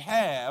what you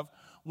have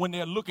when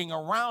they're looking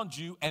around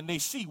you and they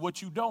see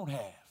what you don't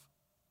have.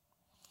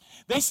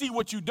 They see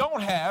what you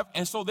don't have,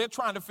 and so they're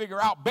trying to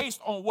figure out, based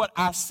on what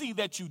I see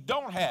that you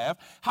don't have,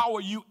 how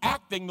are you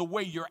acting the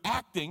way you're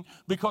acting?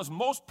 Because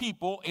most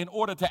people, in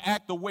order to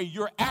act the way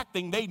you're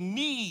acting, they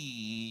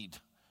need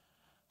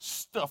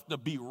stuff to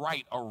be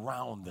right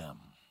around them.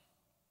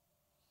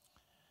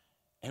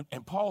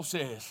 And Paul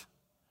says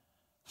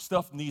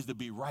stuff needs to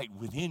be right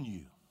within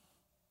you.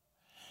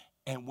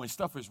 And when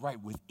stuff is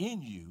right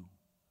within you,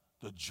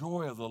 the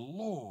joy of the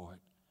Lord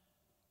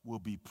will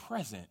be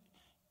present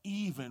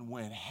even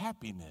when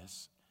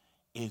happiness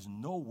is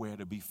nowhere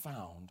to be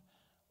found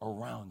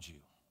around you.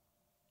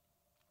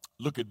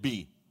 Look at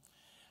B.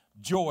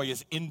 Joy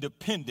is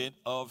independent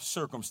of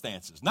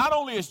circumstances. Not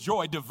only is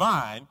joy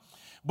divine,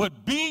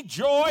 but B,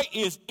 joy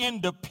is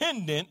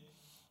independent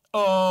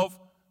of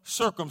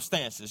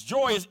circumstances.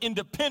 Joy is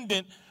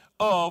independent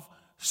of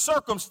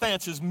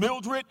circumstances,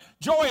 Mildred.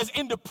 Joy is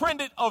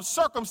independent of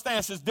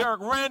circumstances,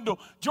 Derek Randall.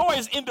 Joy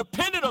is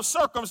independent of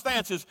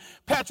circumstances,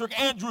 Patrick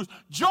Andrews.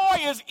 Joy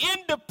is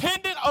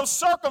independent of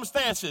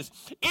circumstances.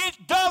 It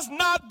does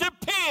not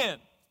depend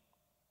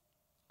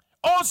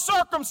on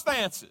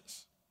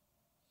circumstances.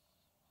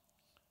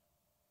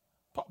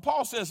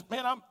 Paul says,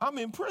 man, I'm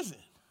in prison.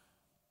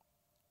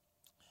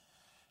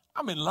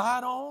 I've been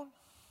lied on.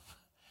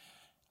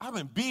 I've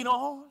been beat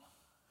on.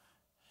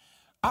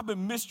 I've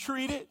been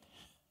mistreated.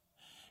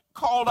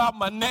 Called out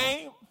my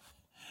name.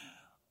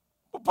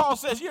 But Paul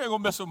says, you ain't going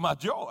to mess with my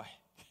joy.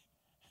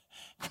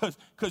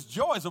 Because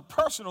joy is a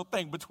personal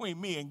thing between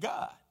me and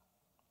God.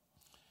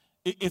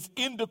 It's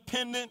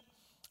independent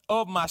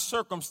of my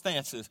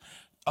circumstances.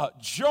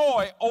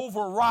 Joy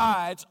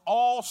overrides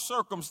all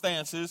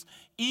circumstances,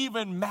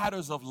 even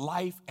matters of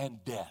life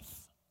and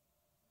death.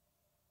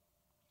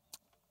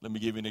 Let me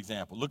give you an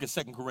example. Look at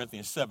 2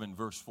 Corinthians 7,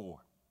 verse 4.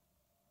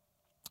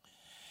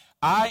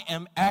 I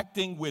am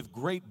acting with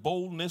great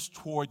boldness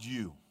toward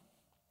you.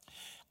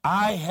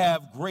 I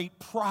have great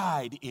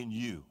pride in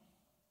you.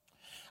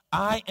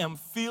 I am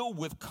filled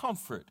with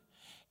comfort.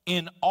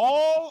 In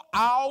all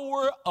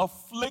our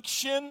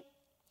affliction,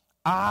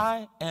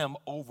 I am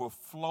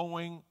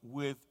overflowing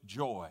with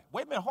joy.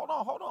 Wait a minute, hold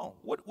on.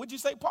 What did you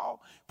say,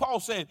 Paul? Paul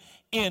said,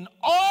 in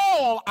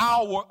all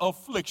our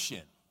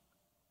affliction.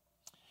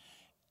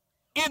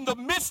 In the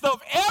midst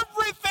of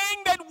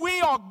everything that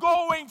we are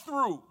going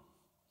through,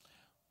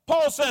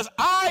 Paul says,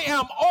 I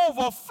am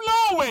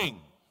overflowing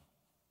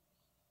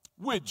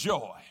with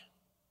joy.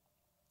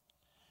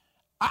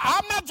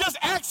 I'm not just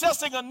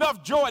accessing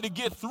enough joy to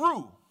get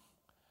through.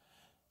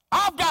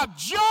 I've got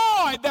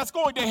joy that's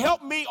going to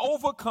help me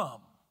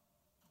overcome.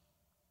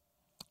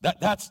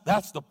 That's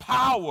the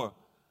power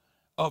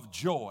of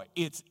joy.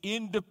 It's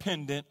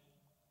independent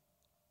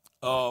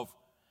of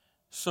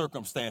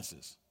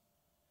circumstances.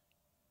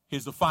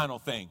 Here's the final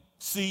thing.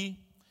 C,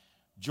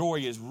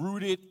 joy is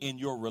rooted in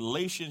your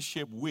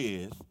relationship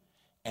with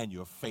and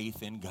your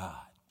faith in God.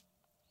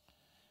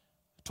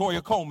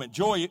 Toya Coleman,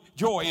 joy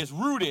is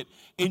rooted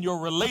in your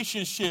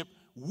relationship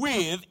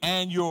with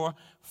and your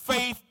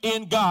faith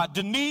in God.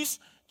 Denise,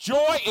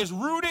 joy is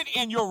rooted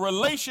in your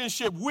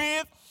relationship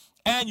with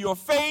and your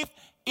faith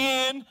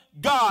in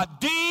God.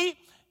 D,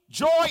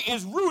 joy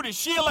is rooted,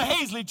 Sheila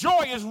Hazley,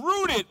 joy is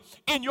rooted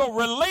in your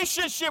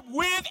relationship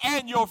with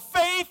and your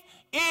faith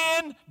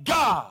in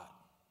God.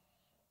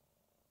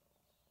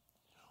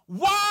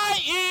 Why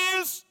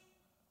is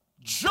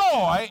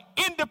joy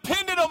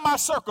independent of my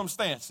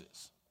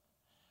circumstances?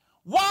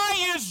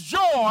 Why is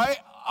joy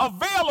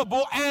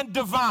available and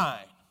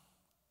divine?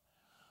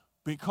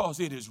 Because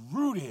it is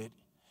rooted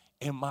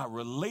in my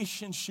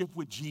relationship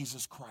with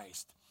Jesus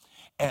Christ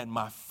and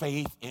my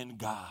faith in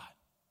God.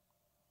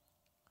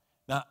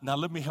 Now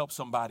let me help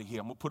somebody here.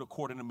 I'm going to put a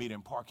quarter in the meter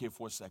and park here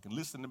for a second.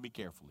 Listen to me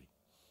carefully.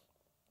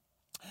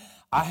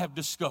 I have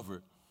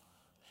discovered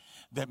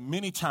that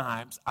many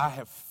times I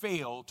have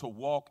failed to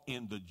walk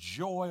in the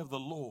joy of the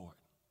Lord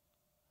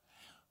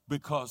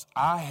because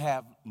I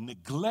have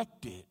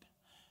neglected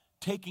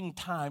taking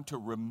time to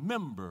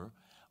remember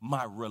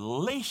my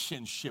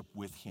relationship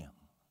with Him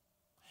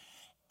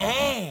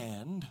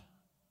and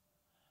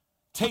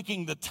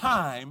taking the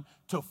time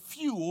to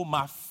fuel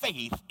my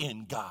faith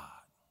in God.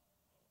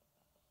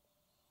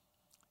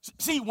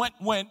 See,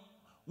 when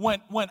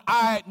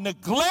I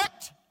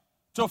neglect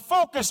to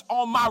focus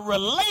on my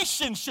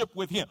relationship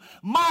with Him,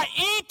 my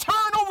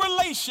eternal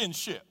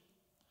relationship,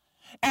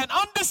 and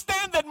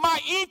understand that my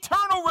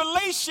eternal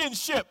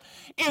relationship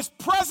is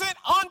present,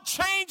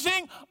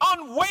 unchanging,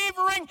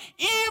 unwavering,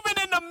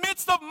 even in the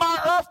midst of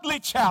my earthly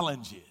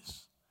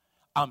challenges,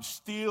 I'm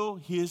still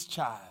his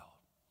child.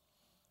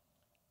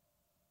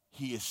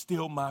 He is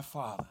still my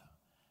father.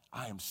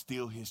 I am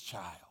still his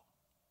child.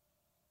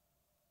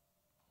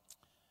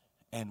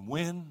 And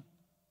when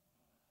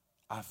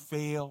I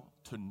fail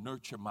to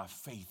nurture my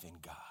faith in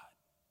God,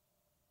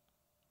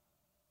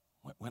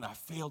 when I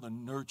fail to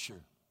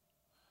nurture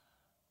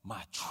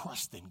my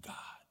trust in God,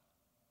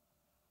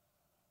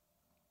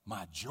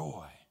 my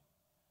joy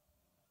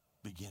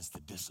begins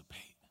to dissipate.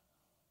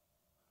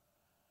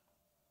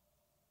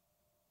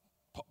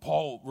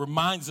 Paul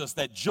reminds us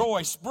that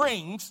joy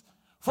springs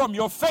from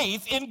your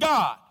faith in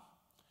God.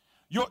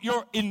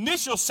 Your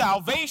initial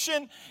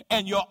salvation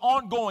and your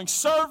ongoing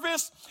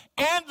service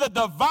and the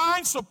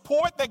divine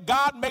support that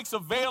God makes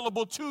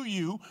available to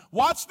you,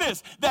 watch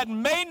this, that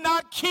may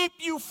not keep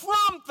you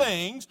from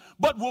things,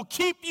 but will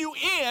keep you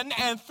in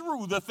and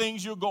through the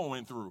things you're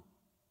going through.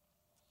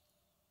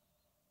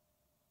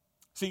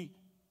 See,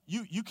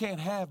 you can't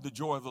have the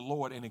joy of the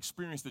Lord and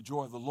experience the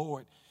joy of the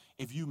Lord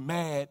if you're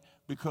mad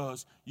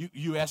because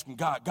you asking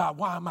God,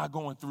 why am I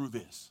going through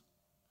this?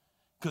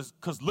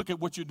 Because look at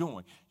what you're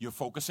doing. You're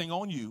focusing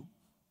on you.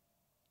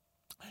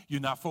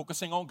 You're not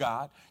focusing on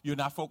God. You're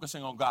not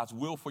focusing on God's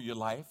will for your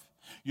life.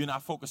 You're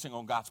not focusing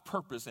on God's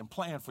purpose and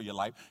plan for your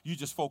life. You're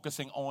just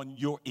focusing on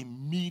your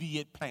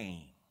immediate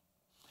pain,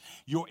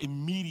 your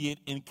immediate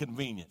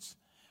inconvenience.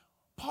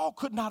 Paul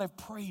could not have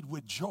prayed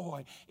with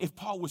joy if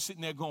Paul was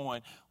sitting there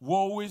going,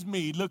 woe is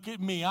me, look at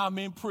me, I'm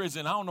in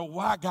prison. I don't know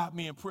why God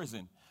me in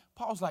prison.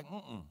 Paul's like,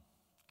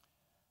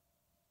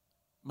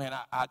 man,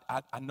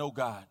 I know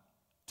God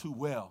too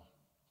well,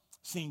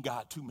 seen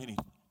God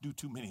do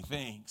too many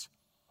things.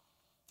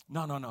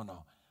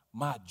 No.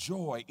 My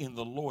joy in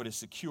the Lord is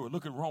secure.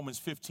 Look at Romans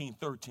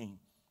 15:13.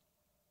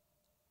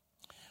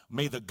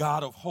 May the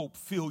God of hope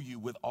fill you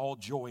with all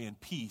joy and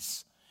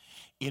peace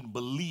in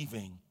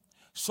believing,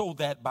 so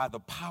that by the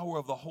power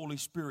of the Holy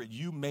Spirit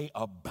you may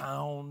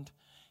abound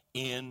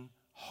in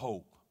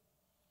hope.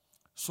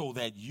 So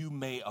that you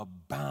may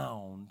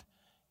abound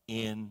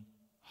in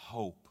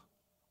hope.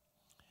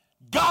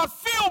 God,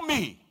 fill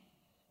me.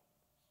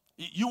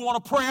 You want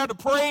a prayer to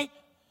pray?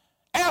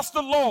 Ask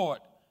the Lord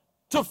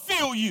to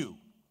fill you.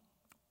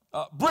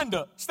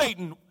 Brenda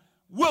Staten,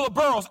 Willa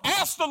Burrows,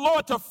 ask the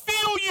Lord to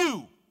fill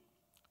you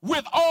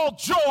with all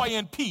joy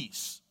and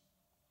peace.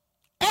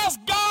 Ask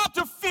God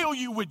to fill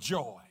you with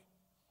joy.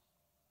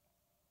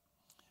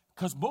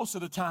 Because most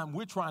of the time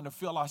we're trying to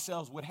fill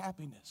ourselves with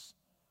happiness.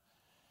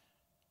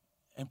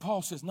 And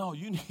Paul says, no,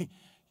 you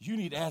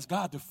need to ask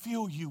God to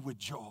fill you with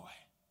joy.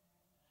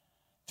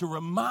 To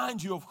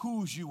remind you of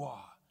whose you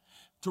are.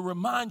 To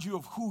remind you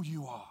of who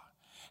you are.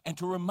 And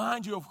to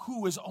remind you of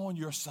who is on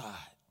your side.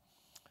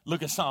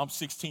 Look at Psalm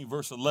 16,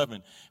 verse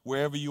 11.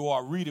 Wherever you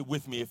are, read it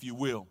with me if you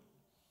will.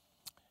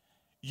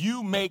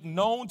 You make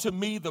known to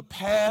me the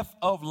path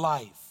of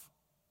life.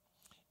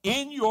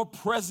 In your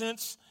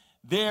presence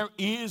there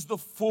is the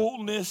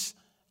fullness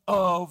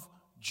of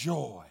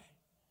joy.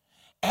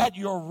 At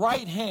your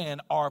right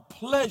hand are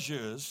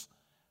pleasures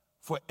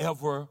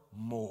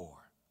forevermore.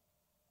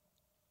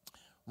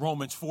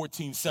 Romans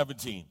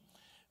 14:17.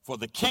 For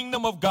the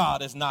kingdom of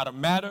God is not a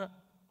matter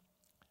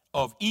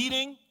of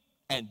eating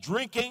and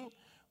drinking,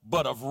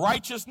 but of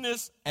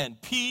righteousness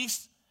and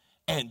peace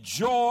and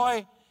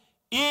joy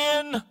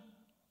in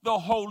the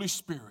Holy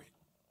Spirit.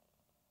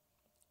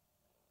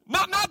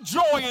 Not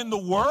joy in the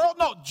world,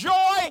 no,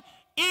 joy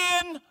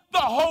in the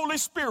Holy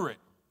Spirit.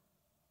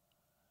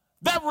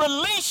 That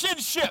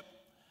relationship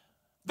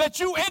that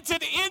you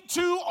entered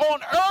into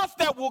on earth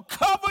that will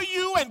cover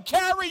you and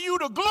carry you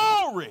to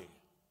glory.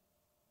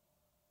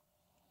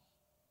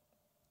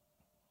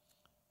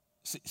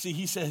 See,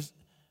 he says,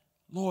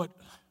 Lord,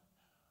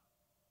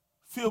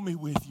 fill me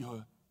with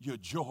your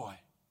joy.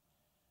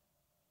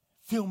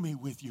 Fill me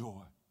with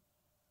your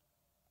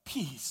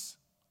peace.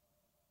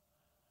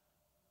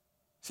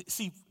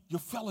 See, your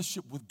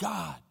fellowship with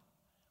God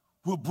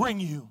will bring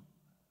you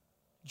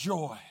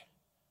joy.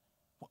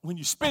 When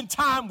you spend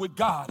time with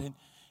God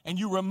and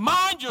you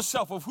remind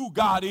yourself of who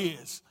God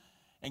is,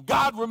 and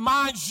God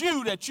reminds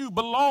you that you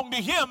belong to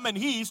him and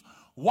he's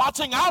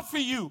watching out for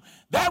you,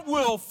 that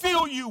will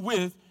fill you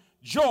with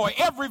joy.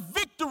 Every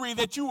victory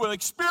that you will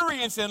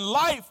experience in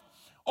life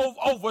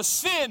over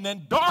sin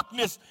and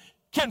darkness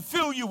can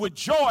fill you with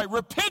joy.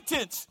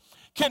 Repentance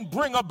can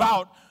bring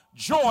about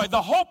joy.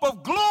 The hope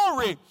of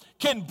glory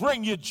can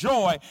bring you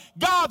joy.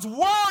 God's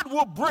word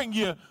will bring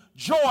you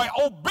joy.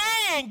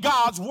 Obeying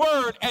God's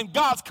word and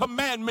God's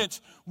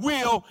commandments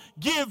will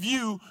give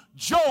you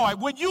joy.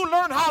 When you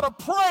learn how to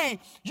pray,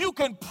 you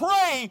can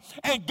pray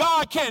and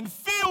God can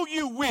fill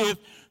you with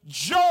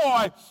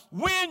joy.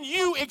 When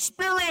you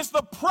experience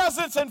the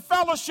presence and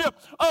fellowship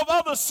of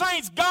other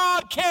saints,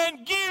 God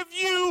can give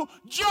you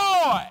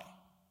joy.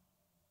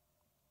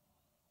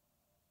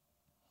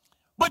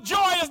 But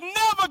joy is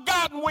never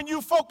gotten when you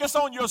focus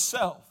on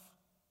yourself.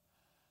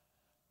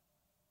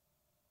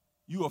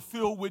 You are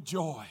filled with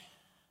joy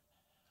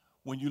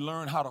when you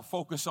learn how to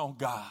focus on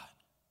God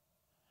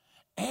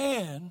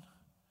and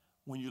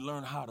when you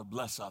learn how to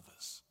bless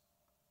others.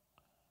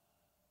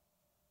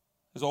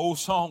 There's an old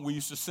song we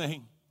used to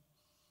sing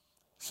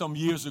some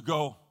years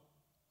ago.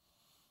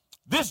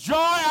 This joy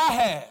I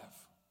have,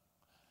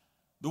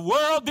 the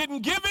world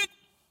didn't give it,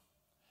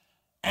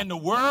 and the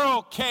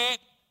world can't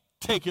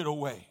take it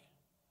away.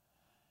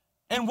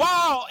 And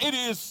while it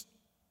is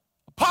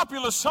a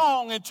popular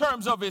song in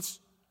terms of its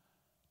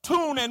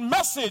tune and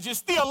message,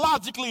 it's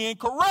theologically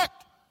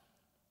incorrect.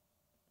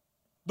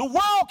 The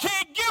world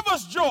can't give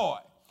us joy,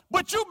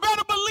 but you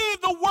better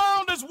believe the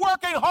world is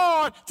working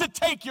hard to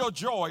take your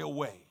joy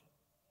away.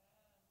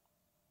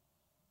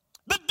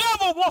 The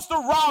devil wants to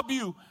rob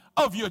you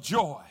of your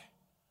joy.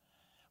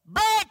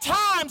 Bad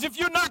times, if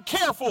you're not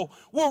careful,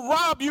 will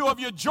rob you of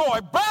your joy.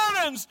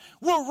 Burdens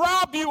will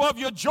rob you of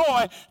your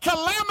joy.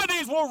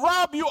 Calamities will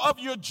rob you of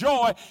your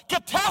joy.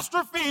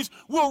 Catastrophes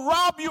will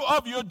rob you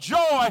of your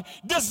joy.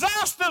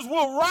 Disasters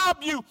will rob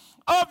you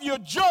of your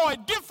joy.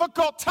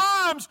 Difficult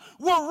times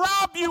will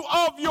rob you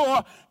of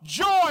your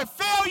joy.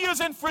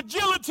 Failures and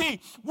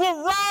fragility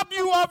will rob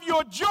you of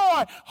your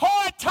joy.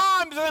 Hard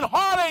times and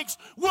heartaches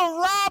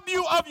will rob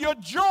you of your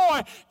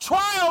joy.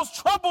 Trials,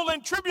 trouble,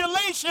 and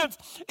tribulations,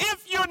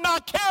 if you're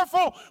not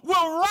careful,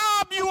 will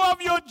rob you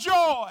of your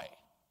joy.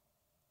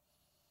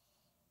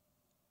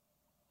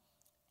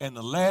 And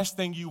the last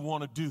thing you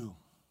want to do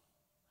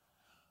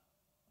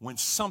when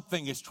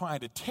something is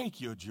trying to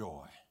take your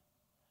joy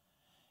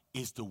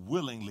is to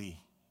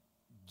willingly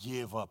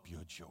give up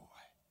your joy.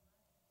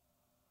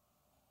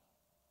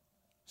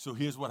 So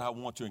here's what I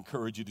want to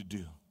encourage you to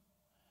do.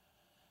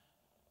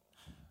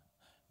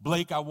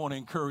 Blake, I want to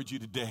encourage you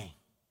today.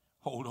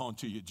 Hold on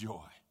to your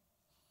joy.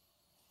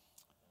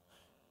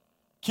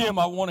 Kim,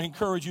 I want to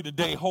encourage you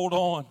today. Hold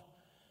on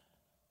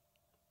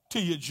to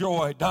your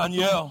joy.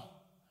 Danielle,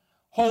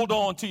 hold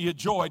on to your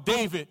joy.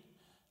 David,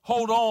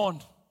 hold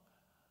on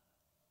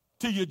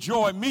to your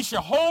joy. Misha,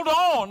 hold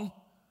on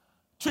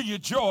to your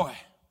joy.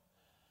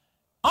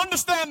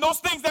 Understand those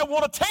things that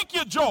want to take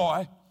your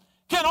joy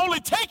can only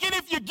take it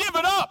if you give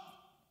it up.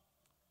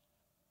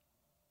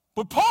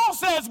 But Paul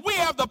says we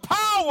have the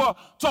power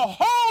to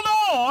hold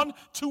on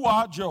to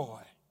our joy.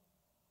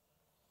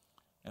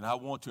 And I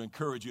want to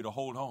encourage you to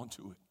hold on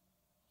to it.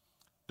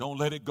 Don't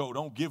let it go.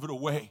 Don't give it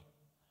away.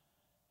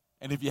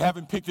 And if you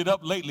haven't picked it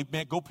up lately,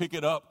 man, go pick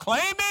it up.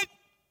 Claim it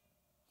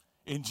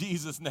in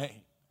Jesus'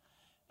 name.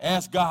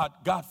 Ask God,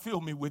 God,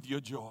 fill me with your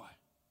joy.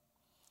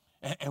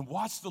 And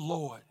watch the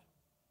Lord.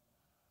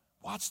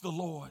 Watch the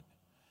Lord.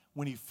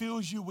 When he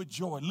fills you with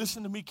joy,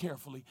 listen to me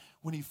carefully.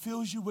 When he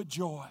fills you with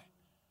joy,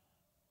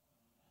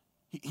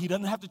 he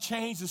doesn't have to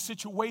change the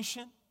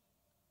situation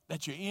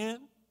that you're in.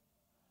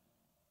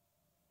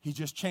 He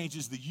just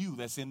changes the you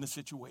that's in the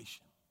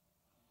situation.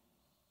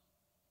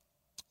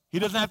 He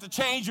doesn't have to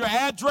change your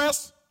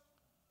address.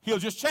 He'll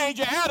just change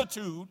your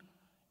attitude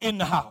in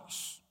the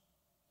house.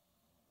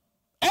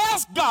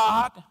 Ask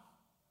God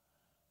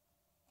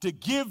to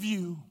give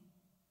you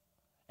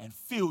and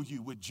fill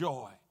you with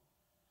joy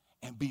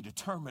and be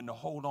determined to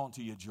hold on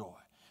to your joy.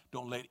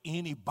 Don't let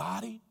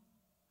anybody,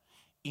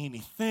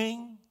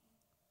 anything,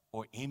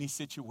 or any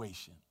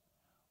situation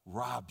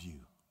rob you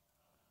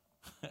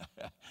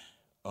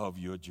of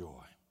your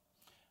joy.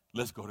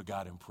 Let's go to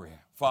God in prayer.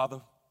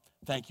 Father,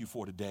 thank you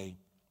for today.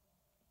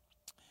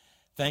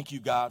 Thank you,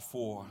 God,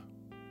 for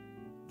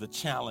the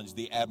challenge,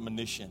 the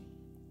admonition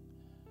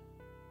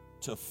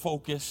to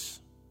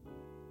focus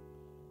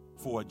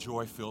for a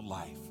joy-filled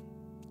life.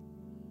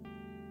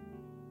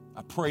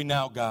 I pray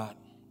now, God,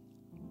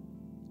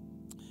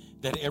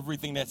 that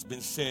everything that's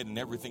been said and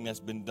everything that's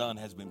been done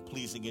has been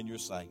pleasing in your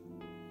sight.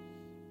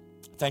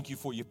 Thank you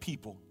for your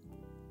people.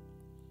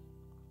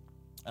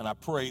 And I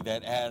pray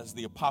that as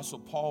the Apostle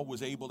Paul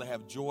was able to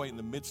have joy in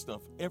the midst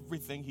of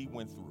everything he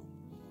went through,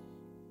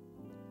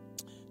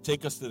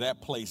 take us to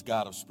that place,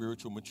 God, of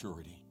spiritual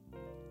maturity,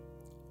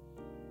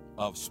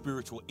 of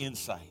spiritual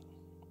insight,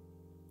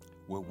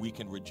 where we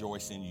can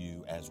rejoice in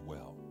you as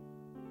well.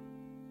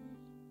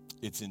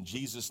 It's in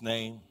Jesus'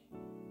 name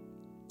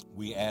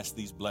we ask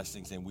these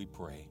blessings and we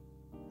pray.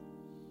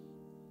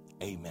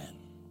 Amen.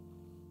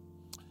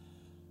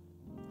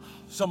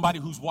 Somebody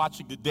who's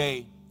watching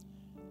today,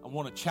 I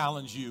want to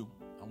challenge you.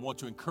 I want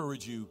to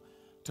encourage you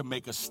to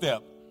make a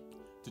step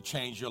to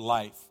change your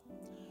life.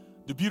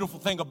 The beautiful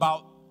thing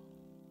about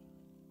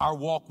our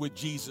walk with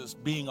Jesus,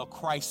 being a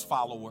Christ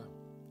follower,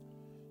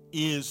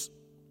 is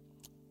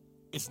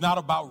it's not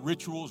about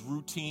rituals,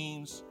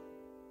 routines,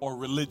 or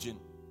religion.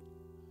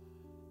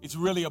 It's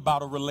really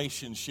about a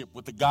relationship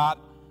with the God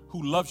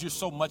who loves you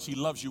so much. He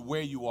loves you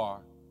where you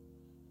are,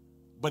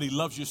 but he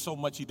loves you so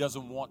much he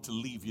doesn't want to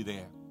leave you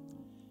there.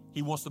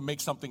 He wants to make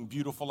something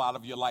beautiful out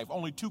of your life.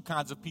 Only two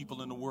kinds of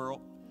people in the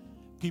world: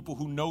 people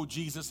who know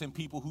Jesus and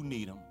people who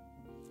need him.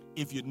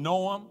 If you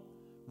know him,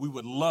 we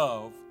would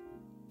love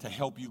to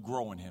help you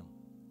grow in him.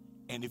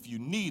 And if you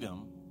need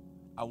him,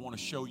 I want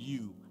to show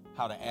you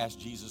how to ask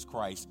Jesus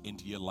Christ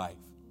into your life.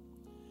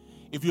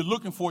 If you're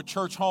looking for a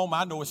church home,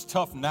 I know it's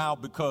tough now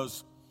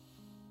because,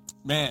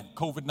 man,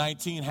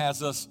 COVID-19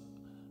 has us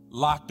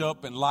locked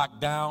up and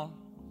locked down.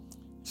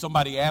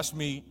 Somebody asked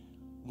me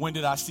When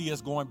did I see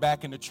us going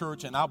back into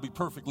church? And I'll be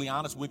perfectly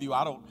honest with you,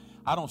 I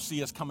don't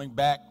see us coming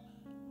back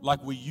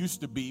like we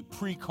used to be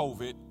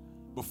pre-COVID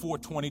before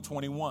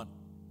 2021.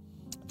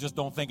 I just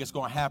don't think it's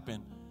going to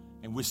happen.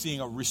 And we're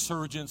seeing a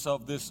resurgence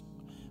of this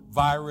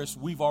virus.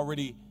 We've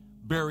already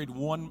buried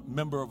one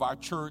member of our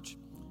church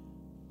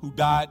who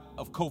died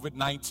of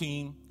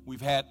COVID-19.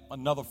 We've had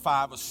another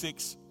 5 or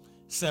 6,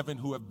 7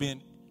 who have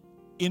been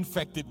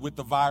infected with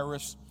the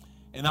virus.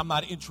 And I'm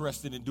not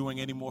interested in doing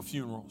any more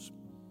funerals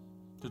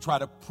to try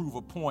to prove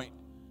a point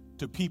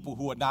to people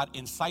who are not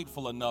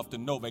insightful enough to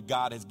know that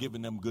God has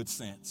given them good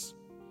sense.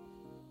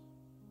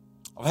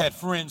 I've had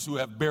friends who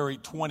have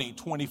buried 20,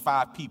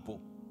 25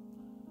 people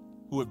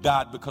who have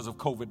died because of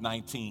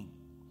COVID-19.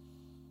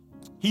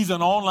 He's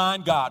an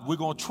online God. We're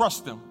going to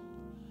trust him,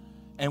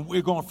 and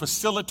we're going to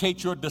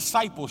facilitate your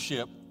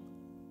discipleship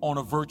on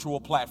a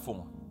virtual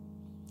platform.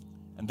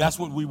 And that's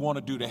what we want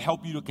to do, to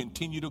help you to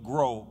continue to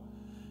grow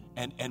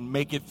and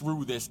make it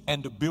through this,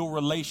 and to build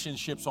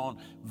relationships on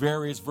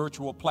various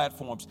virtual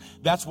platforms.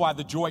 That's why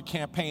the Joy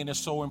Campaign is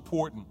so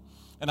important.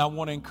 And I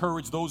want to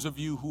encourage those of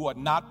you who are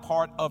not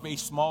part of a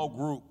small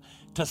group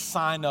to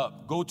sign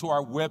up. Go to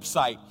our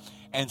website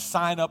and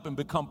sign up and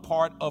become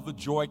part of a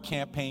Joy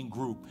Campaign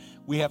group.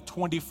 We have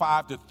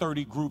 25 to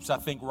 30 groups, I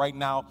think, right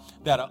now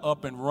that are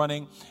up and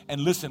running.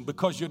 And listen,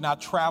 because you're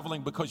not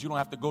traveling, because you don't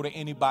have to go to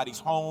anybody's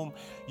home,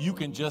 you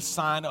can just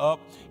sign up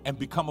and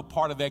become a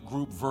part of that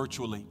group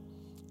virtually.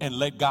 And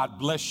let God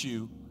bless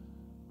you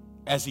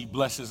as he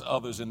blesses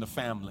others in the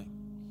family.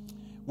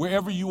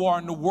 Wherever you are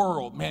in the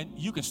world, man,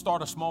 you can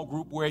start a small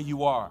group where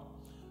you are.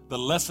 The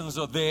lessons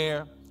are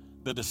there.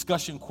 The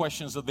discussion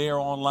questions are there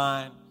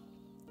online.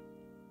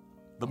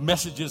 The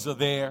messages are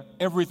there.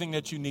 Everything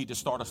that you need to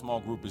start a small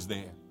group is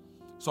there.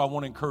 So I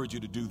want to encourage you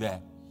to do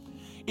that.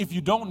 If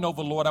you don't know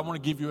the Lord, I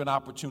want to give you an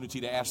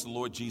opportunity to ask the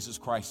Lord Jesus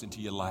Christ into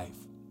your life.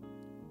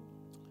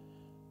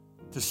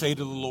 To say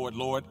to the Lord,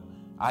 Lord,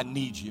 I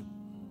need you.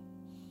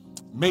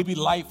 Maybe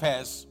life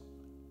has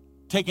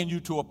taken you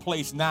to a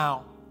place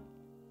now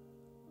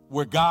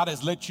where God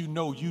has let you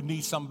know you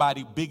need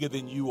somebody bigger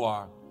than you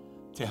are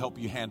to help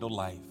you handle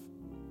life,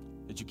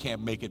 that you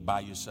can't make it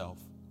by yourself.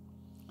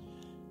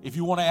 If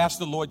you want to ask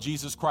the Lord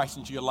Jesus Christ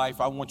into your life,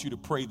 I want you to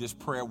pray this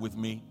prayer with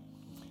me.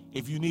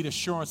 If you need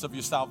assurance of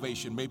your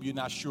salvation, maybe you're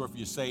not sure if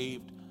you're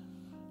saved,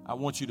 I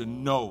want you to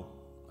know,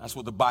 that's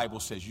what the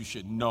Bible says, you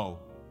should know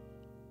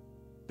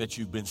that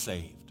you've been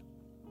saved.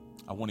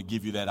 I want to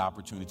give you that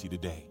opportunity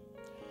today.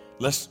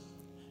 Let's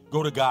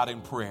go to God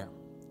in prayer.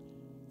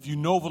 If you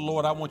know the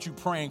Lord, I want you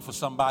praying for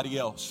somebody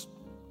else.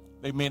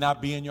 They may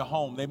not be in your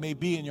home. They may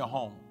be in your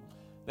home.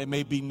 They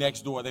may be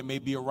next door. They may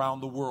be around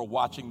the world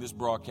watching this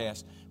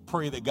broadcast.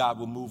 Pray that God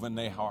will move in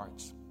their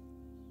hearts.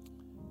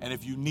 And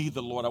if you need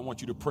the Lord, I want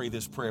you to pray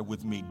this prayer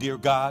with me. Dear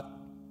God,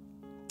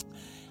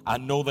 I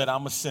know that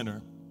I'm a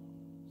sinner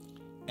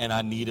and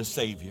I need a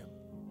Savior.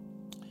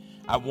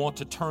 I want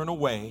to turn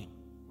away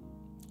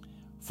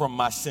from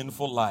my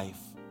sinful life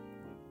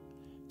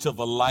to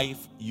the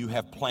life you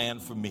have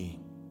planned for me.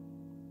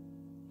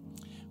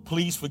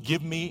 Please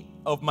forgive me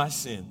of my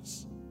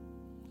sins.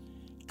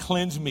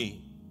 Cleanse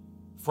me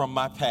from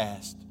my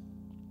past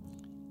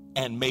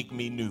and make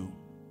me new.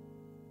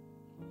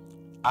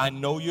 I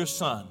know your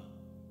Son,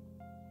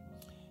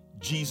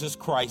 Jesus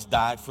Christ,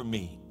 died for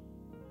me.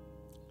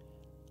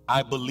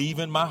 I believe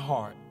in my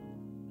heart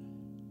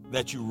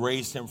that you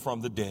raised him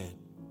from the dead.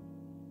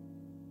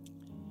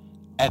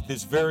 At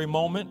this very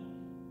moment,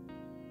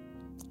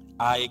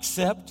 I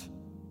accept,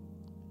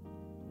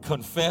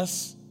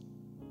 confess,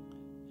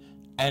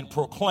 and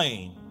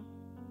proclaim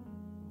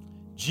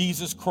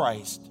Jesus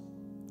Christ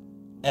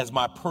as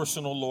my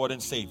personal Lord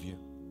and Savior,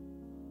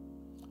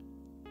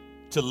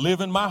 to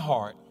live in my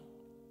heart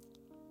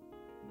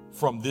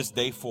from this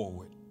day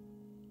forward.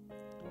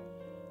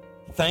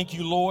 Thank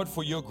you, Lord,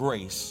 for your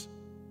grace.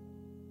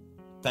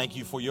 Thank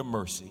you for your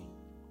mercy.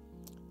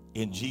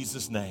 In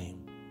Jesus'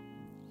 name,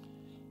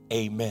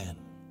 amen.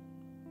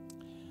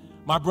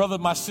 My brother,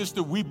 my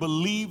sister, we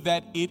believe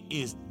that it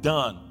is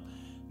done.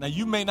 Now,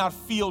 you may not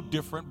feel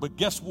different, but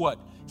guess what?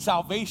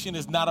 Salvation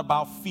is not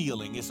about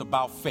feeling. It's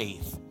about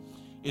faith.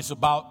 It's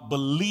about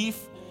belief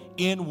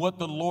in what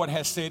the Lord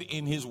has said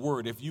in his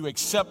word. If you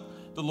accept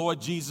the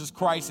Lord Jesus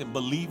Christ and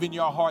believe in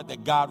your heart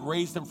that God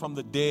raised him from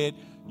the dead,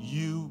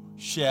 you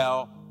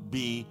shall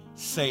be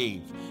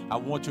saved. I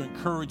want to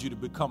encourage you to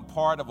become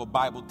part of a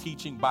Bible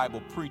teaching,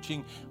 Bible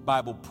preaching,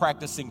 Bible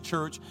practicing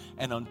church.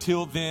 And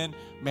until then,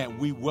 man,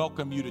 we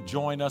welcome you to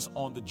join us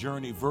on the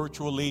journey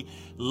virtually.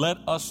 Let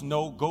us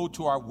know. Go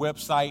to our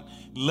website.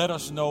 Let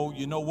us know,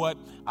 you know what?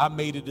 I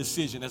made a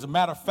decision. As a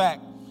matter of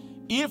fact,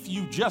 if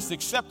you just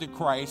accepted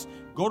Christ,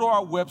 go to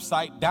our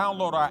website,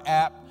 download our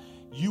app.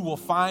 You will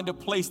find a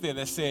place there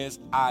that says,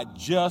 I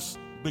just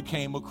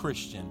became a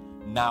Christian.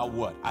 Now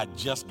what? I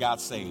just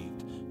got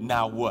saved.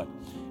 Now what?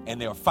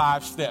 And there are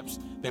 5 steps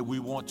that we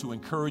want to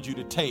encourage you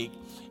to take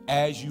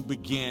as you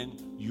begin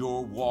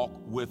your walk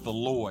with the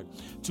Lord.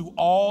 To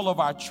all of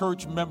our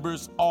church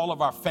members, all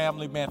of our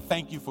family, man,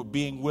 thank you for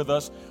being with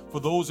us. For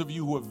those of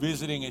you who are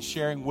visiting and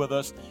sharing with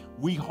us,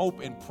 we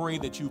hope and pray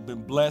that you've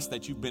been blessed,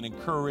 that you've been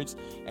encouraged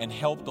and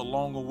helped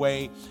along the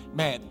way.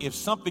 Man, if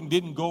something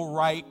didn't go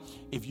right,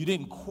 if you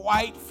didn't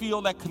quite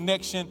feel that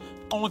connection,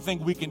 the only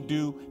thing we can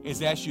do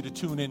is ask you to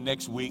tune in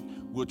next week.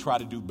 We'll try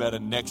to do better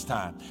next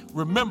time.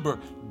 Remember,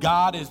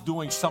 God is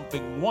doing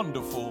something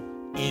wonderful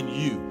in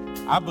you.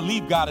 I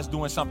believe God is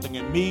doing something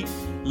in me.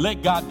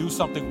 Let God do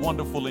something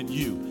wonderful in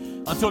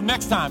you. Until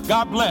next time,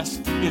 God bless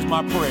is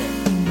my prayer.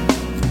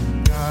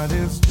 God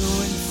is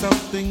doing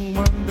something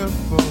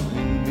wonderful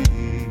in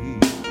me.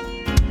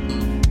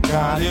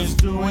 God is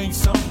doing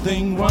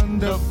something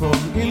wonderful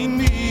in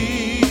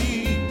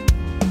me.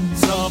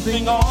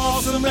 Something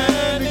awesome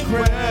and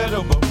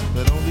incredible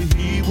that only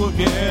He will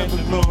get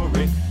the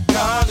glory.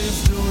 God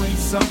is doing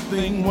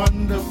something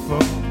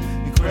wonderful,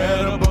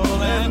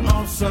 incredible and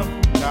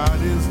awesome.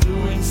 God is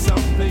doing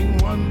something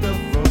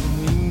wonderful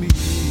in me.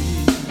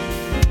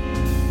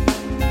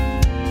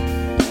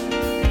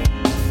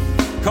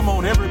 Come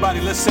on,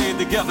 everybody, let's say it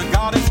together.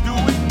 God is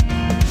doing.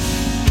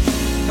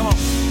 Come on.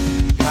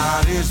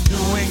 God is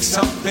doing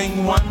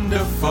something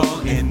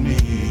wonderful in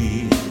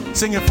me.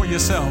 Sing it for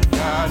yourself.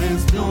 God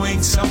is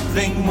doing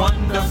something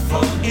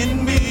wonderful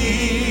in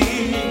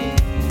me.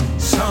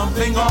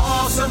 Something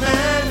awesome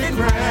and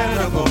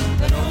incredible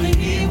that only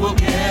He will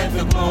get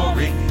the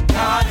glory.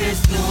 God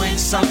is doing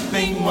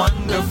something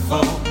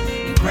wonderful,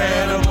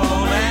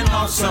 incredible and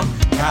awesome.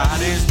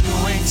 God is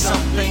doing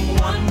something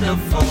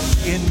wonderful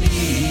in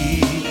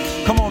me.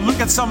 Come on, look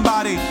at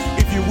somebody,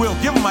 if you will.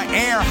 Give them an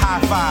air high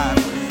five.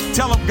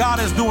 Tell them God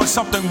is doing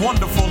something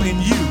wonderful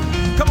in you.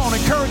 Come on,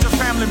 encourage a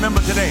family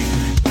member today.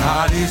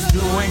 God is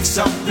doing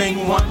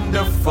something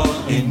wonderful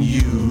in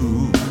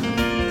you.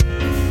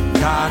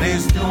 God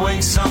is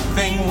doing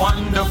something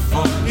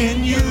wonderful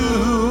in you.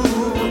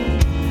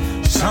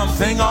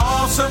 Something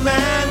awesome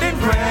and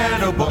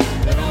incredible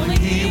that only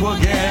He will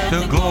get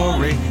the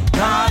glory.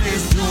 God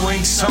is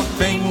doing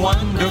something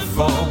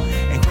wonderful,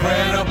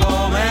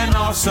 incredible and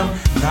awesome.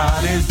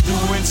 God is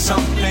doing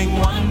something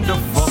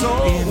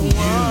wonderful in you.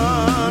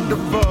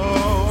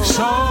 Wonderful.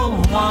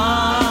 So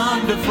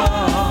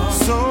wonderful.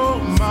 So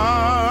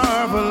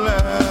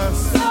marvelous.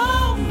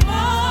 So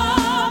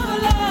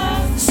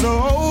marvelous.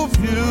 So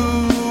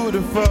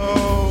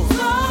beautiful.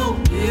 So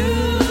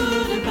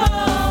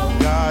beautiful.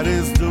 God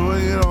is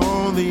doing it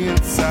on the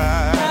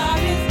inside. God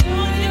is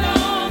doing it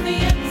on the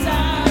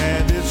inside.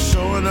 And it's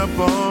showing up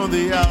on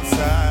the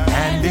outside.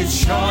 And it's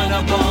showing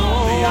up on